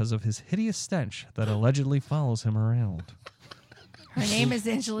men because of his hideous stench that allegedly follows him around. Her name is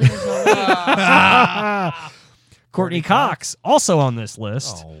Angelina Jolie. Courtney Cox, also on this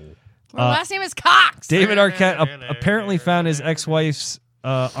list. Her last name is Cox. David Arquette apparently found his ex-wife's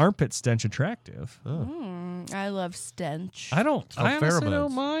armpit stench attractive. I love stench. I honestly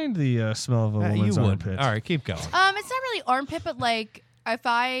don't mind the smell of a woman's you would. armpit. All right, keep going. It's not really armpit, but like if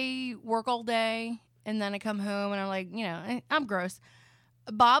I work all day and then I come home and I'm like, I'm gross.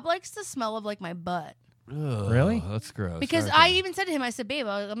 Bob likes the smell of like my butt. Ugh, Really? That's gross. Because Okay. I even said to him, I said, babe,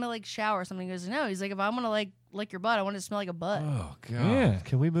 I'm going to like shower or something. He goes, no. He's like, if I want to like lick your butt, I want it to smell like a butt. Oh God. Yeah.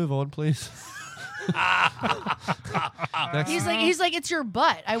 Can we move on, please? He's like, it's your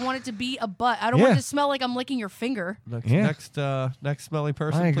butt. I want it to be a butt. I don't want it to smell like I'm licking your finger. Next smelly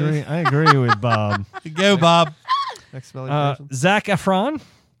person. I agree. Please. I agree with Bob. Go, Bob. Next smelly person. Zac Efron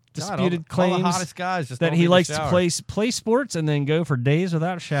God, disputed all the claims hottest guys just that don't he need to likes to shower. play sports and then go for days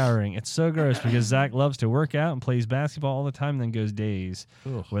without showering. It's so gross because Zach loves to work out and plays basketball all the time, and then goes days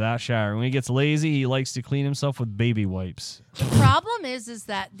without showering. When he gets lazy, he likes to clean himself with baby wipes. The problem is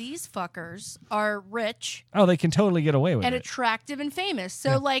that these fuckers are rich Oh, they can totally get away with and it. attractive and famous.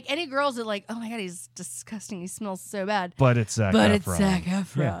 So like any girls that like, oh my God, he's disgusting. He smells so bad. But it's Zac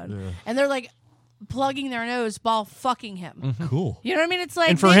Efron. Yeah. And they're like plugging their nose while fucking him. Cool. You know what I mean? It's like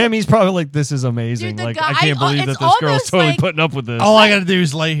And for him, he's probably like, this is amazing. Dude, the Like, guy- I can't believe that it's this girl's almost totally like- putting up with this. All I got to do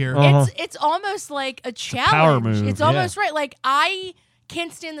is lay here. Uh-huh. It's almost like a challenge. power move, It's almost right. Like I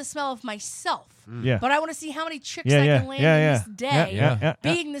can't stand the smell of myself. Yeah. But I want to see how many chicks I can land in this day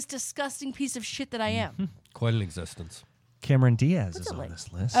being this disgusting piece of shit that I am. Quite an existence. Cameron Diaz is on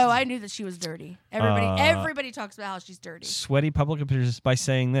this list. Oh, I knew that she was dirty. Everybody talks about how she's dirty. Sweaty public appears by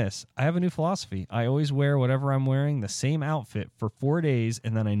saying this. I have a new philosophy. I always wear whatever I'm wearing, the same outfit, for 4 days,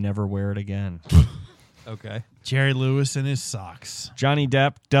 and then I never wear it again. Okay. Jerry Lewis and his socks. Johnny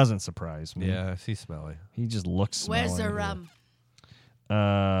Depp doesn't surprise me. Yeah, he's smelly. He just looks smelly. Where's the rum?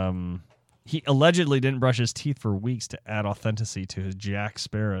 He allegedly didn't brush his teeth for weeks to add authenticity to his Jack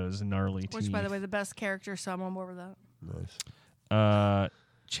Sparrow's gnarly teeth. Which, by the way, the best character, so I'm on board with that. Nice.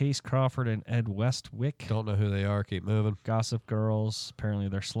 Chase Crawford and Ed Westwick. Don't know who they are. Keep moving. Gossip Girls. Apparently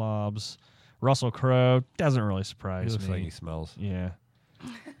they're slobs. Russell Crowe doesn't really surprise He looks me. like he smells. Yeah.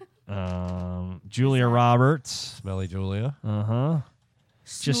 Julia Roberts. Smelly Julia.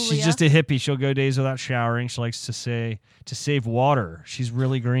 She's just a hippie. She'll go days without showering. She likes to save water. She's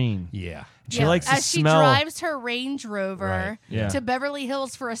really green. Yeah. She likes to As smell. she drives her Range Rover Yeah. to Beverly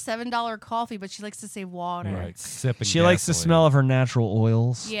Hills for a $7 coffee, but she likes to save water. Right. Sipping She likes the gasoline. smell of her natural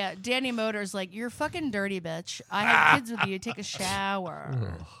oils. Yeah, Danny Motor's like, you're fucking dirty, bitch. I had kids with you. Take a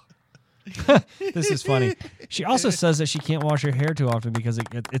shower. This is funny. She also says that she can't wash her hair too often because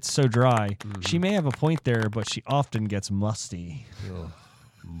it's so dry. She may have a point there, but she often gets musty.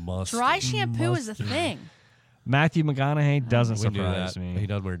 Musty. Dry shampoo is a thing. Matthew McConaughey doesn't We knew surprise that. me. He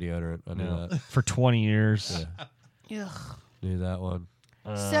doesn't wear deodorant. I knew that. For 20 years. Ugh. Knew that one.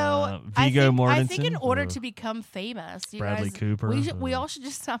 So Viggo Mortensen. I think in order to become famous, you Bradley guys, Cooper. we all should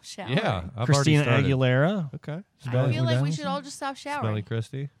just stop showering. Yeah. I've Christina already started. Aguilera. Okay. I feel like we should all just stop showering. Smelly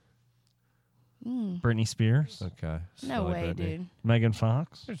Christie. Britney Spears. Okay. No Smelly way, Britney. dude. Megan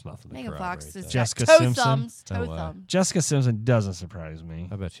Fox. There's nothing to Megan corroborate Fox is that. Jessica toe Simpson. thumbs. Toe No way. thumb. Jessica Simpson doesn't surprise me.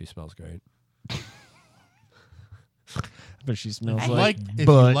 I bet she smells great. But she smells If you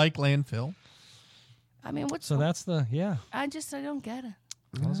butt. like landfill. I mean, what's So that's the, I don't get it.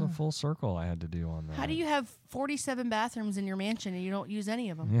 That was a full circle I had to do on that. How do you have 47 bathrooms in your mansion and you don't use any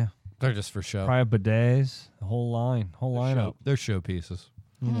of them? Yeah. They're just for show. Probably have bidets, the whole lineup. They're showpieces.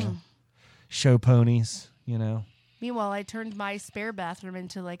 You know. Show ponies, you know. Meanwhile, I turned my spare bathroom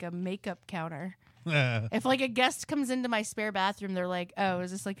into like a makeup counter. If like a guest comes into my spare bathroom, they're like, "Oh,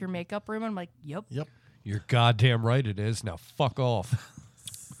 is this like your makeup room?" I'm like, "Yep." You're goddamn right it is. Now fuck off.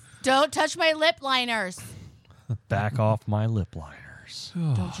 Don't touch my lip liners. Back off my lip liners.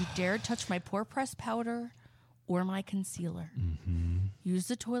 Don't you dare touch my pore press powder or my concealer. Use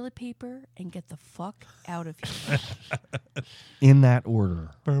the toilet paper and get the fuck out of here. In that order.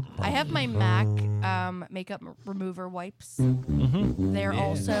 I have my MAC makeup remover wipes there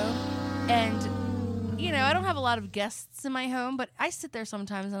also. And, you know, I don't have a lot of guests in my home, but I sit there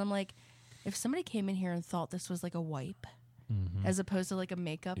sometimes and I'm like, if somebody came in here and thought this was like a wipe as opposed to like a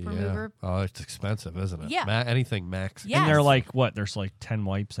makeup remover. Oh, it's expensive, isn't it? Yeah. Anything max. Yes. And they're like, what? There's like 10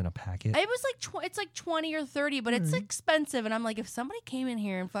 wipes in a packet? It was like it's like 20 or 30, but it's expensive. And I'm like, if somebody came in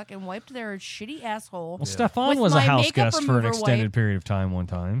here and fucking wiped their shitty asshole. Well, Stefan with was a my house makeup guest for an remover extended wipe- period of time one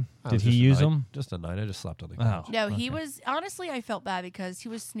time. Oh, Did just he a use night. them? Just a night. I just slept on the Oh. couch. No, he was honestly. I felt bad because he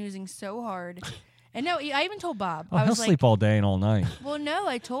was snoozing so hard, and no, I even told Bob. Oh, I he'll was like, sleep all day and all night. well, no,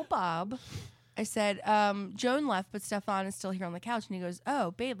 I told Bob. I said, Joan left, but Stefan is still here on the couch, and he goes,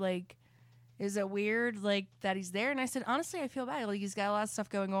 "Oh, babe, like, is it weird like that he's there?" And I said, honestly, I feel bad. Like he's got a lot of stuff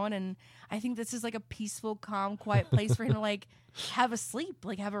going on, and I think this is like a peaceful, calm, quiet place for him to like have a sleep,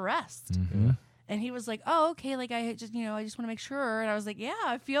 like have a rest. And he was like, "Oh, okay. Like I just want to make sure." And I was like, "Yeah,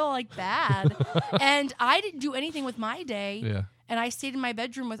 I feel like bad." And I didn't do anything with my day. Yeah. And I stayed in my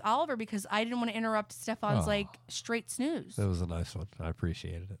bedroom with Oliver because I didn't want to interrupt Stefan's like straight snooze. That was a nice one. I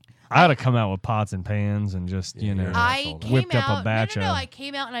appreciated it. I ought to come out with pots and pans and just, I came whipped out, up a batch no, of I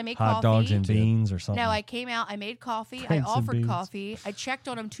came out and I made hot coffee. dogs and beans or something. No, I came out. I made coffee. Franks I and offered beans. coffee. I checked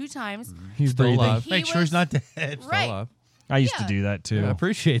on him 2 times. He's Still breathing. alive. Make sure he's not dead. Right. I used to do that too. Yeah, I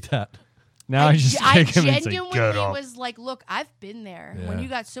appreciate that. Now I just I take him and say, genuinely "Get up." was like, look, I've been there. Yeah. When you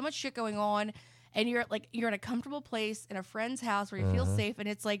got so much shit going on and you're in a comfortable place in a friend's house where you feel safe and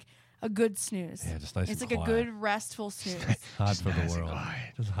it's like a good snooze. Yeah, just nice It's and like a quiet. good restful snooze. Hot for the world.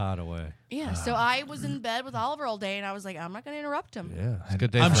 Just hot away. Yeah, so I was in bed with Oliver all day and I was like, I'm not going to interrupt him. Yeah, it's a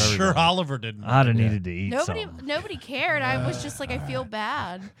good day I'm for sure everybody. Oliver didn't. I'd have needed to eat Nobody cared. I was just like, I feel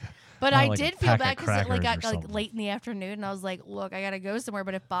bad. But Well, I like a did feel pack bad of because it like crackers got or like something. late in the afternoon and I was like, look, I gotta go somewhere.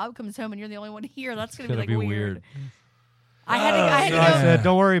 But if Bob comes home and you're the only one here, that's It's gonna be like be weird. I had to I go. said,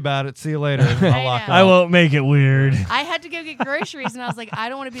 don't worry about it. See you later. I'll lock know. I up. won't make it weird. I had to go get groceries, and I was like, I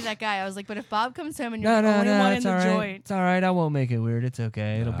don't want to be that guy. I was like, but if Bob comes home and you're the only one in it's the all right. joint. It's all right. I won't make it weird. It's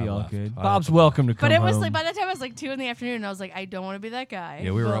okay. It'll be I all left. good. I Bob's left. welcome to come But it was home. like by the time I was like 2 in the afternoon, and I was like, I don't want to be that guy.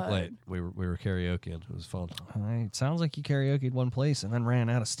 Yeah, we were up but- late. We were karaokeing. It was fun. All right. Sounds like you karaoke'd one place and then ran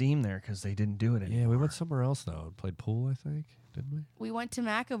out of steam there because they didn't do it anymore. Yeah, we went somewhere else though and played pool. I think didn't we? We went to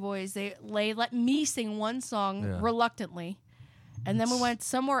McAvoy's. They let me sing one song Yeah. reluctantly. And then we went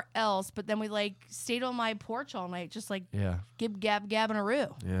somewhere else, but then we like stayed on my porch all night, just like Yeah. gib gab gabbing a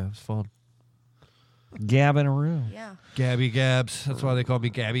roo. Yeah, it was fun. Gabbing a room. Yeah. Gabby Gabs. That's why they call me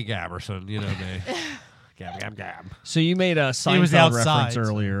Gabby Gabberson. You know me. Gab Gab Gab. So you made a was Seinfeld outside, reference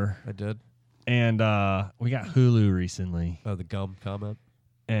earlier, I did. and we got Hulu recently, Oh, the gum comment.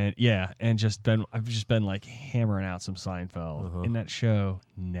 and I've just been like hammering out some Seinfeld, and that show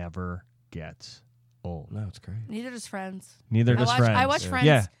never gets old. No, it's great. Neither does Friends. Neither does Friends. I watch Friends.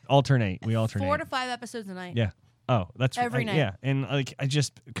 Yeah, alternate. We alternate. 4 to 5 episodes a night. Yeah. Oh, that's Every night. Yeah, and like I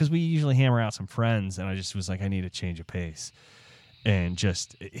just because we usually hammer out some Friends, and I just was like, I need a change of pace, and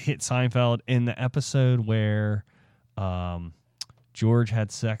just hit Seinfeld in the episode where, George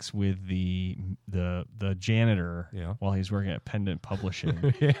had sex with the janitor while he's working at Pendant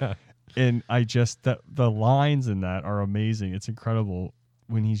Publishing. Yeah, and I just the lines in that are amazing. It's incredible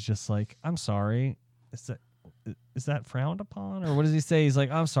when he's just like, I'm sorry, is that frowned upon, or what does he say? He's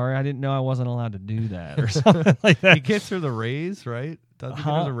like, I'm sorry, I didn't know I wasn't allowed to do that, or something like that. He gets her the raise, right? Doesn't he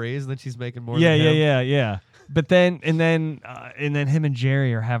get her the raise, and then she's making more. Yeah, than him? yeah. But then him and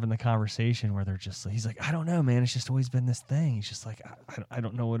Jerry are having the conversation where they're just, he's like, I don't know, man. It's just always been this thing. He's just like, I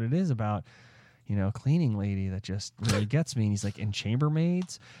don't know what it is about, a cleaning lady that just really gets me. And he's like, and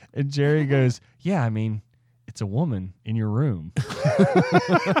chambermaids? And Jerry goes, yeah, I mean, it's a woman in your room.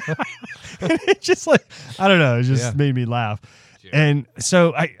 And it's just like, I don't know. It just made me laugh. Jerry. And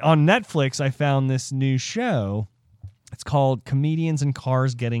so on Netflix, I found this new show. It's called Comedians in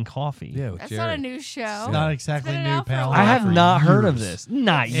Cars Getting Coffee. Yeah, That's not a new show. It's not exactly new, pal. I have not heard of this.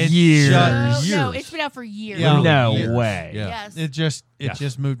 Not years. No, it's been out for years. Yeah, no years. way. Yeah. Yes. It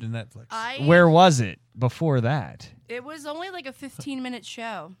just moved to Netflix. Where was it before that? It was only like a 15-minute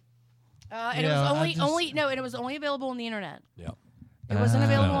show. And Yeah, it was only available on the internet. Yep. It wasn't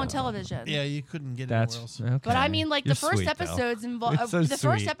available on television. Yeah, you couldn't get it That's anywhere else. But I mean, like You're the first sweet, episodes though. involved. It's so the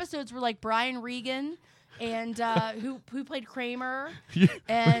first sweet. episodes were like Brian Regan, and who played Kramer,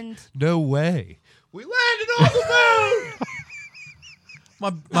 and No way. We landed on the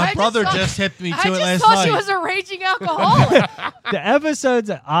moon. My brother just hit me to it I just last thought night. she was a raging alcoholic. The episodes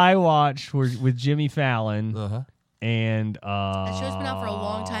that I watched were with Jimmy Fallon. Uh-huh. And That show's been out for a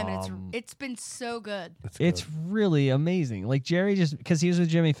long time, and it's been so good. it's really amazing. Like Jerry, just because he was with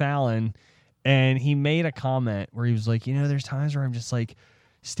Jimmy Fallon, and he made a comment where he was like, there's times where I'm just like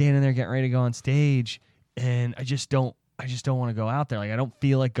standing there getting ready to go on stage, and I just don't want to go out there. Like I don't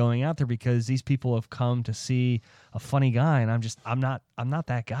feel like going out there because these people have come to see a funny guy, and I'm not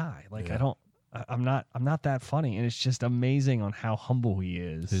that guy. Like I'm not that funny, and it's just amazing on how humble he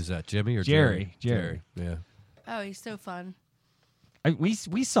is. Who's that, Jimmy or Jerry? Jerry. Yeah. Oh, he's so fun. We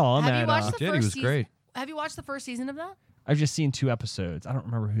saw him Have at. you watched the he first was season? great. Have you watched the first season of that? I've just seen 2 episodes. I don't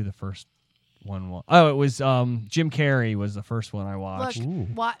remember who the first one was. Oh, it was Jim Carrey was the first one I watched.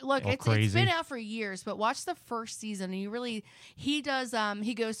 Look, it's crazy. been out for years, but watch the first season, and he goes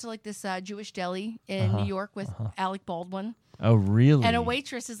to like this Jewish deli in New York with Alec Baldwin. Oh, really? And a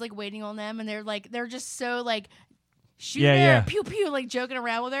waitress is like waiting on them, and they're just so like shoot Yeah. pew pew, like joking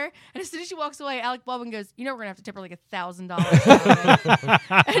around with her. And as soon as she walks away, Alec Baldwin goes, we're gonna have to tip her like $1,000.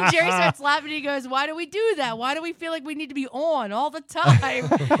 And Jerry starts laughing. And he goes, why do we do that? Why do we feel like we need to be on all the time?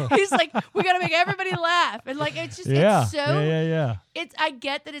 He's like, we gotta make everybody laugh. And like it's just it's so yeah. It's I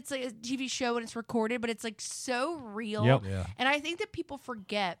get that it's like a TV show and it's recorded, but it's like so real. Yep. Yeah. And I think that people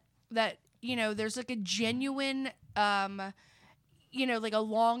forget that there's like a genuine like a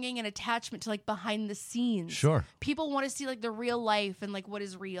longing and attachment to like behind the scenes. Sure. People want to see like the real life and like what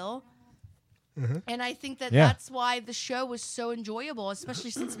is real. And I think that Yeah. that's why the show was so enjoyable,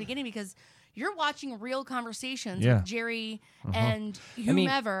 especially since the beginning, because you're watching real conversations with Jerry and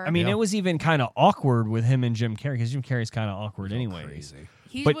whomever. I mean, it was even kind of awkward with him and Jim Carrey because Jim Carrey's kind of awkward anyway. Crazy.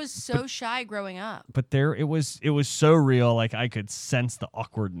 He but- was so shy growing up. But it was so real. Like I could sense the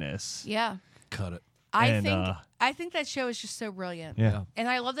awkwardness. Yeah. Cut it. I think that show is just so brilliant. Yeah. And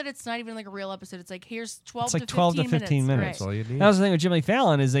I love that it's not even like a real episode. It's like here's 12 It's like to 12 to 15 minutes. Right. That's all you need. That was the thing with Jimmy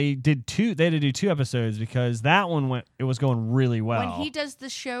Fallon is they had to do 2 episodes because that one it was going really well. When he does the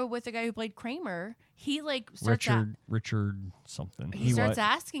show with the guy who played Kramer, he like starts Richard something. he starts what?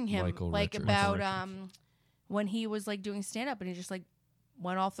 asking him Michael like Richards. about when he was like doing stand up and he just like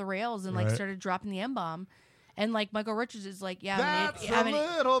went off the rails and like Right. started dropping the M-bomb. And like Michael Richards is like, yeah, That's I'm a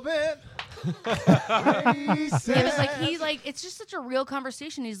little bit. It was like he like it's just such a real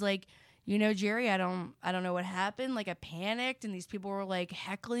conversation. He's like, you know, Jerry, I don't know what happened. Like I panicked and these people were like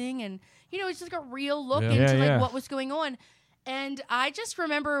heckling and you know, it's just like a real look Yeah. into Yeah, yeah. like what was going on. And I just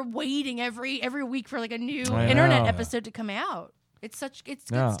remember waiting every week for like a new I internet know. episode to come out. It's good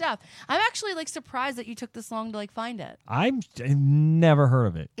Yeah. stuff. I'm actually like surprised that you took this long to like find it. I've never heard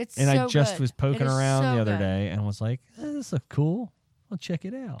of it. It's and I so just good. was poking It is around so the other good. day and was like, this looks cool. I'll check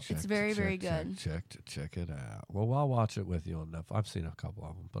it out. It's very, very good. Check it out. Well, I'll watch it with you on Netflix. I've seen a couple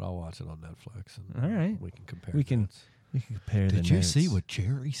of them, but I'll watch it on Netflix. And All right. we can compare. We can compare the Did you see notes. what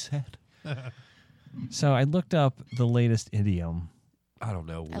Jerry said? So I looked up the latest idiom. I don't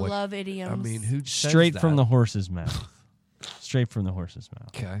know. I what, love idioms. I mean, who says Straight from that? the horse's mouth. Straight from the horse's mouth.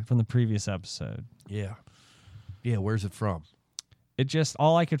 Okay. From the previous episode. Yeah. Yeah. Where's it from? It just,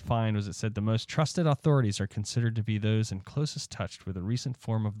 all I could find was it said the most trusted authorities are considered to be those in closest touch with a recent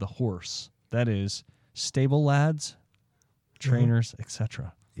form of the horse. That is, stable lads, trainers,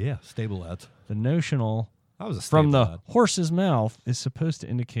 etc. Yeah, stable lads. The notional I was a from stable the lad. horse's mouth is supposed to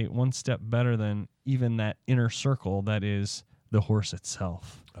indicate one step better than even that inner circle that is the horse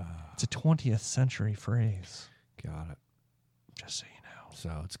itself. It's a 20th century phrase. Got it. Just so you know.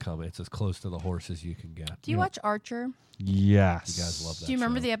 So it's coming. It's as close to the horse as you can get. Do you watch Archer? Yes. You guys love that. Do you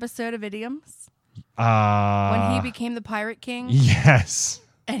remember show. the episode of Idioms? When he became the Pirate King? Yes.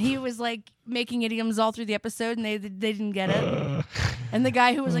 And he was like making idioms all through the episode and they didn't get it. And the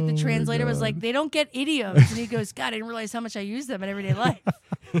guy who was like the translator was like, they don't get idioms. And he goes, God, I didn't realize how much I use them in everyday life.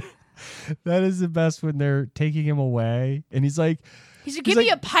 That is the best when they're taking him away. And he's like, He said, give me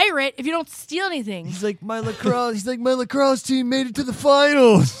a pirate if you don't steal anything. He's like, my lacrosse team made it to the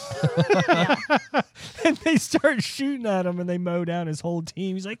finals. And they start shooting at him and they mow down his whole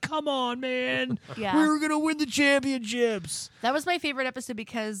team. He's like, come on, man. Yeah. We were going to win the championships. That was my favorite episode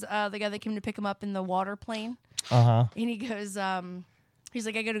because the guy that came to pick him up in the water plane. Uh-huh. And he goes, he's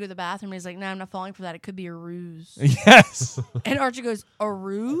like, I got to go to the bathroom. And he's like, no, I'm not falling for that. It could be a ruse. Yes. And Archie goes, a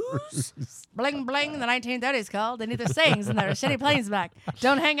ruse? Bling, bling, the 1930s called. They need their sayings and their shitty planes back.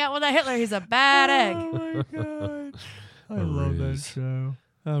 Don't hang out with a Hitler. He's a bad egg. Oh, my God. I love that show.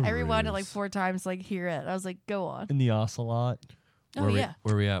 I rewound it like 4 times to like hear it. I was like, go on. In the Ocelot. Oh, yeah.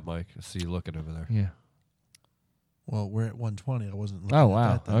 Where we at, Mike? I see you looking over there. Yeah. Well, we're at 120. I wasn't looking Oh, at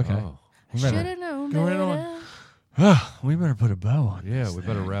wow. that, though. Okay. Oh. We better, Should have known go right better. on. We better put a bow on. Yeah, this we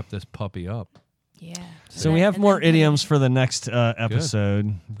better thing. wrap this puppy up. Yeah. So we have And more then- idioms for the next episode.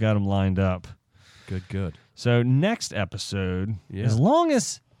 We've got them lined up. Good. So next episode, Yeah. as long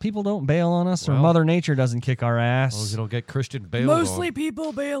as people don't bail on us or Well, Mother Nature doesn't kick our As long as ass, you don't get Christian Bale Mostly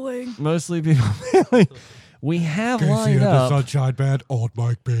people bailing. mostly people bailing, we have lined up Sunshine Band, Old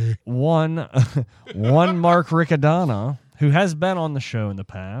Mike B. one Mark Riccadonna, who has been on the show in the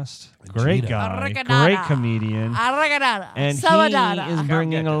past. Great Gina. guy, Riccadonna. great comedian. And he is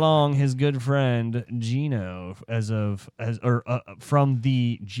bringing along his good friend Gino from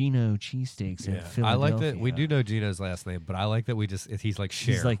the Gino cheesesteaks in I Philadelphia. like that. We do know Gino's last name, but I like that he's like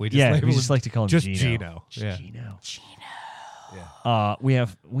Cher. He's like, we yeah, label we him just like to call him just Gino. Yeah. Gino. Yeah. We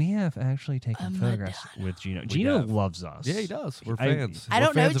have actually taken photographs with Gino. Gino have. loves us. Yeah, he does. We're I- fans. I We're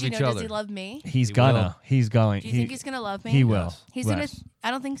don't know fans of Gino. each Does other. he love me? He's He gonna. will. He's going. Do you think he's gonna love me? He will. He's Yes. gonna.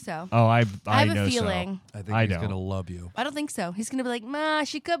 I don't think so. Oh, I have know a feeling. I think I he's don't. gonna love you. I don't think so. He's gonna be like, Ma,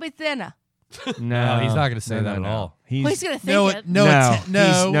 she could be thinner. So. No, he's not gonna say that at all. He's, Well, he's gonna think No,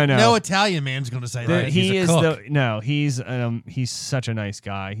 it. no Italian man's going to say that. He He's a is cook. he's such a nice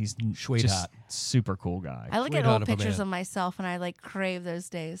guy. He's just Sweetheart. super cool guy. I look at Sweetheart old of a pictures man. of myself and I like crave those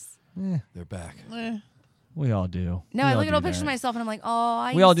days. They're back. We all do. No, We I all look at do old pictures of that. myself and I'm like, oh,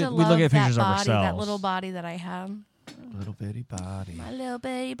 I We all used do- to we look love at that pictures of body, that ourselves. little body that I had. Little bitty body. My little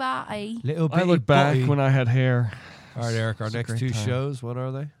baby body. Little I look back when I had hair. All right, Eric. Our It's a next great 2 time. shows. What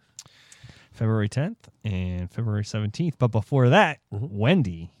are they? February 10th and February 17th. But before that,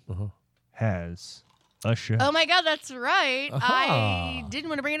 Wendy has a show. Oh my God, that's right. Aha. I didn't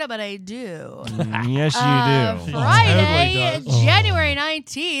want to bring it up, but I do. Yes, you do. Friday, Totally does. January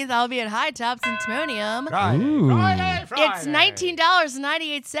 19th, I'll be at High Top Symphonium. It's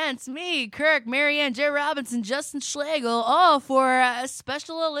 $19.98. Me, Kirk, Marianne, Jay Robinson, Justin Schlegel, all for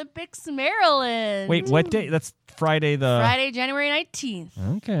Special Olympics Maryland. Wait, what day? That's Friday Friday, January 19th.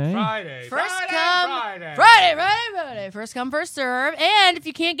 Okay. First Friday. First come, first serve. And if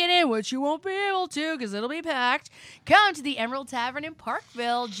you can't get in, which you won't be able to because it'll be packed, come to the Emerald Tavern in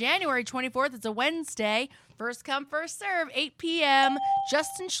Parkville, January 24th. It's a Wednesday First come, first serve, 8 p.m.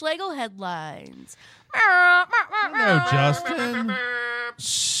 Justin Schlegel headlines. No, Justin.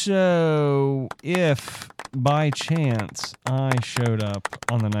 So, if by chance I showed up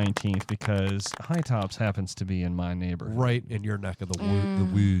on the 19th because High Tops happens to be in my neighborhood, right in your neck of the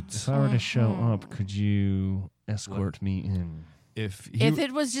woods. If I were to show up, could you escort me in? If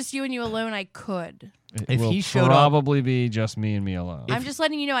it was just you and you alone, I could. It will probably be just me and me alone. I'm just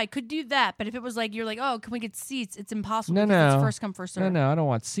letting you know I could do that, but if it was like you're like, oh, can we get seats? It's impossible. No, because no. It's first come, first serve. No, I don't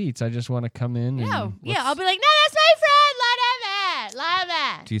want seats. I just want to come in. No, and I'll be like, no, that's my friend. Love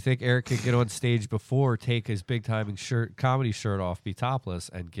it. Do you think Eric could get on stage before, take his big timing comedy shirt off, be topless,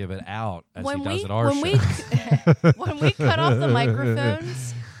 and give it out as he does at our show? When we cut off the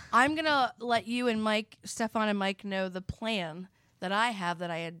microphones, I'm gonna let you and Mike, Stefan and Mike, know the plan that I have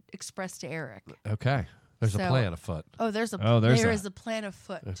that I had expressed to Eric. Okay, there's a plan afoot. Oh, there is a plan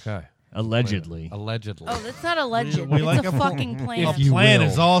afoot. Okay. Allegedly. Oh, that's not alleged. We it's like a fucking plan. A plan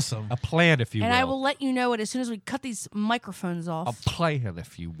is awesome. A plan, if you will. And I will let you know it as soon as we cut these microphones off. A plan,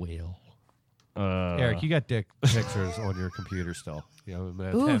 if you will. Eric, you got dick pictures on your computer still.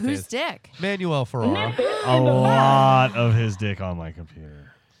 Ooh, whose dick? Manuel Ferrara. A lot of his dick on my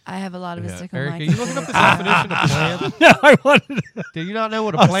computer. I have a lot of his dick on Eric, my are you looking up the definition of plan? No, I wanted to. Do you not know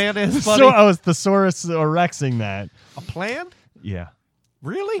what a plan is, buddy? So I was thesaurus rexing that. A plan? Yeah.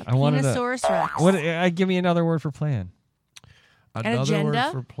 Really? I wanted Penisaurus rex. Give me another word for plan. Another agenda?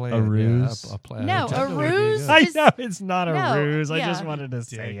 word for plan. A ruse? Yeah, a plan. No, a ruse. I know it's not a No, ruse. I yeah. just wanted to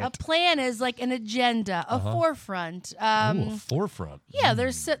say A it. plan is like an agenda, a forefront. Ooh, a forefront. Yeah,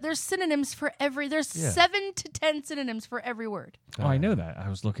 there's synonyms for every. There's 7 to 10 synonyms for every word. Oh, I know that. I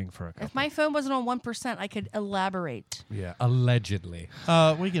was looking for a couple. If my phone wasn't on 1%, I could elaborate. Yeah, allegedly.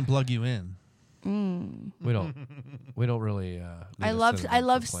 We can plug you in. We don't really. Need I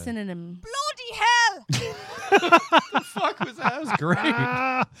love synonyms. Bloody hell! The fuck was that? That was great.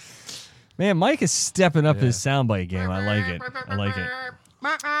 Man, Mike is stepping up his soundbite game. I like it.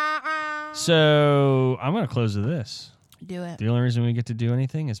 So I'm going to close with this. Do it. The only reason we get to do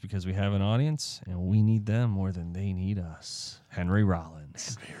anything is because we have an audience, and we need them more than they need us. Henry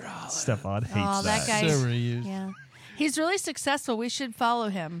Rollins. Stefan hates Oh, that guy. So reused. Yeah. He's really successful. We should follow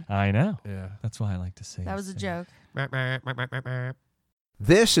him. I know. Yeah. That's why I like to say That was a joke.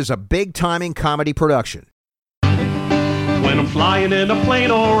 This is a big timing comedy production. When I'm flying in a plane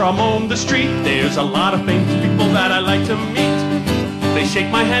or I'm on the street, there's a lot of famous people that I like to meet. They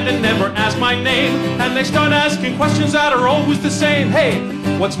shake my hand and never ask my name, and they start asking questions that are always the same. Hey,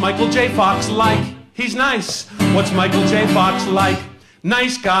 what's Michael J. Fox like? He's nice. What's Michael J. Fox like?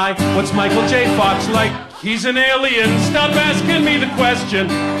 Nice guy. What's Michael J. Fox like? He's an alien. Stop asking me the question.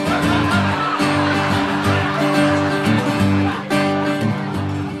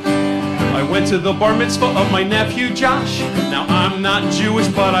 I went to the bar mitzvah of my nephew Josh. Now I'm not Jewish,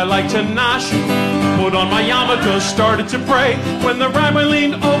 but I like to nosh. Put on my yarmulke, started to pray, when the rabbi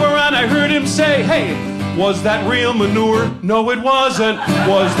leaned over and I heard him say, hey, was that real manure? No, it wasn't.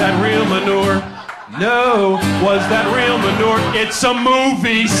 Was that real manure? No. Was that real manure? It's a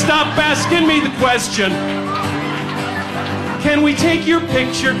movie. Stop asking me the question. Can we take your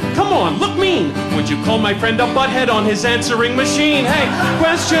picture? Come on, look mean. Would you call my friend a butthead on his answering machine? Hey,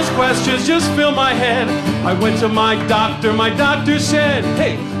 questions, just fill my head. I went to my doctor said,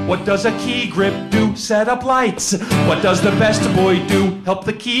 hey, what does a key grip do? Set up lights. What does the best boy do? Help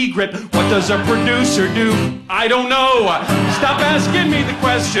the key grip. What does a producer do? I don't know. Stop asking me the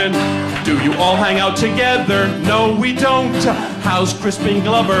question. Do you all hang out together? No, we don't. How's Crispin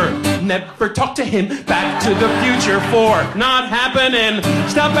Glover? Never talk to him. Back to the Future 4. Not happening.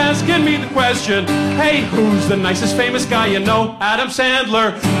 Stop asking me the question. Hey, who's the nicest famous guy you know? Adam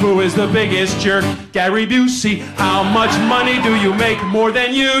Sandler. Who is the biggest jerk? Gary Busey. How much money do you make? More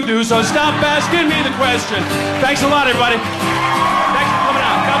than you do. So stop asking me the question. Thanks a lot, everybody. Thanks for coming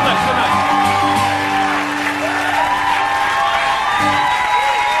out. God bless. Good night.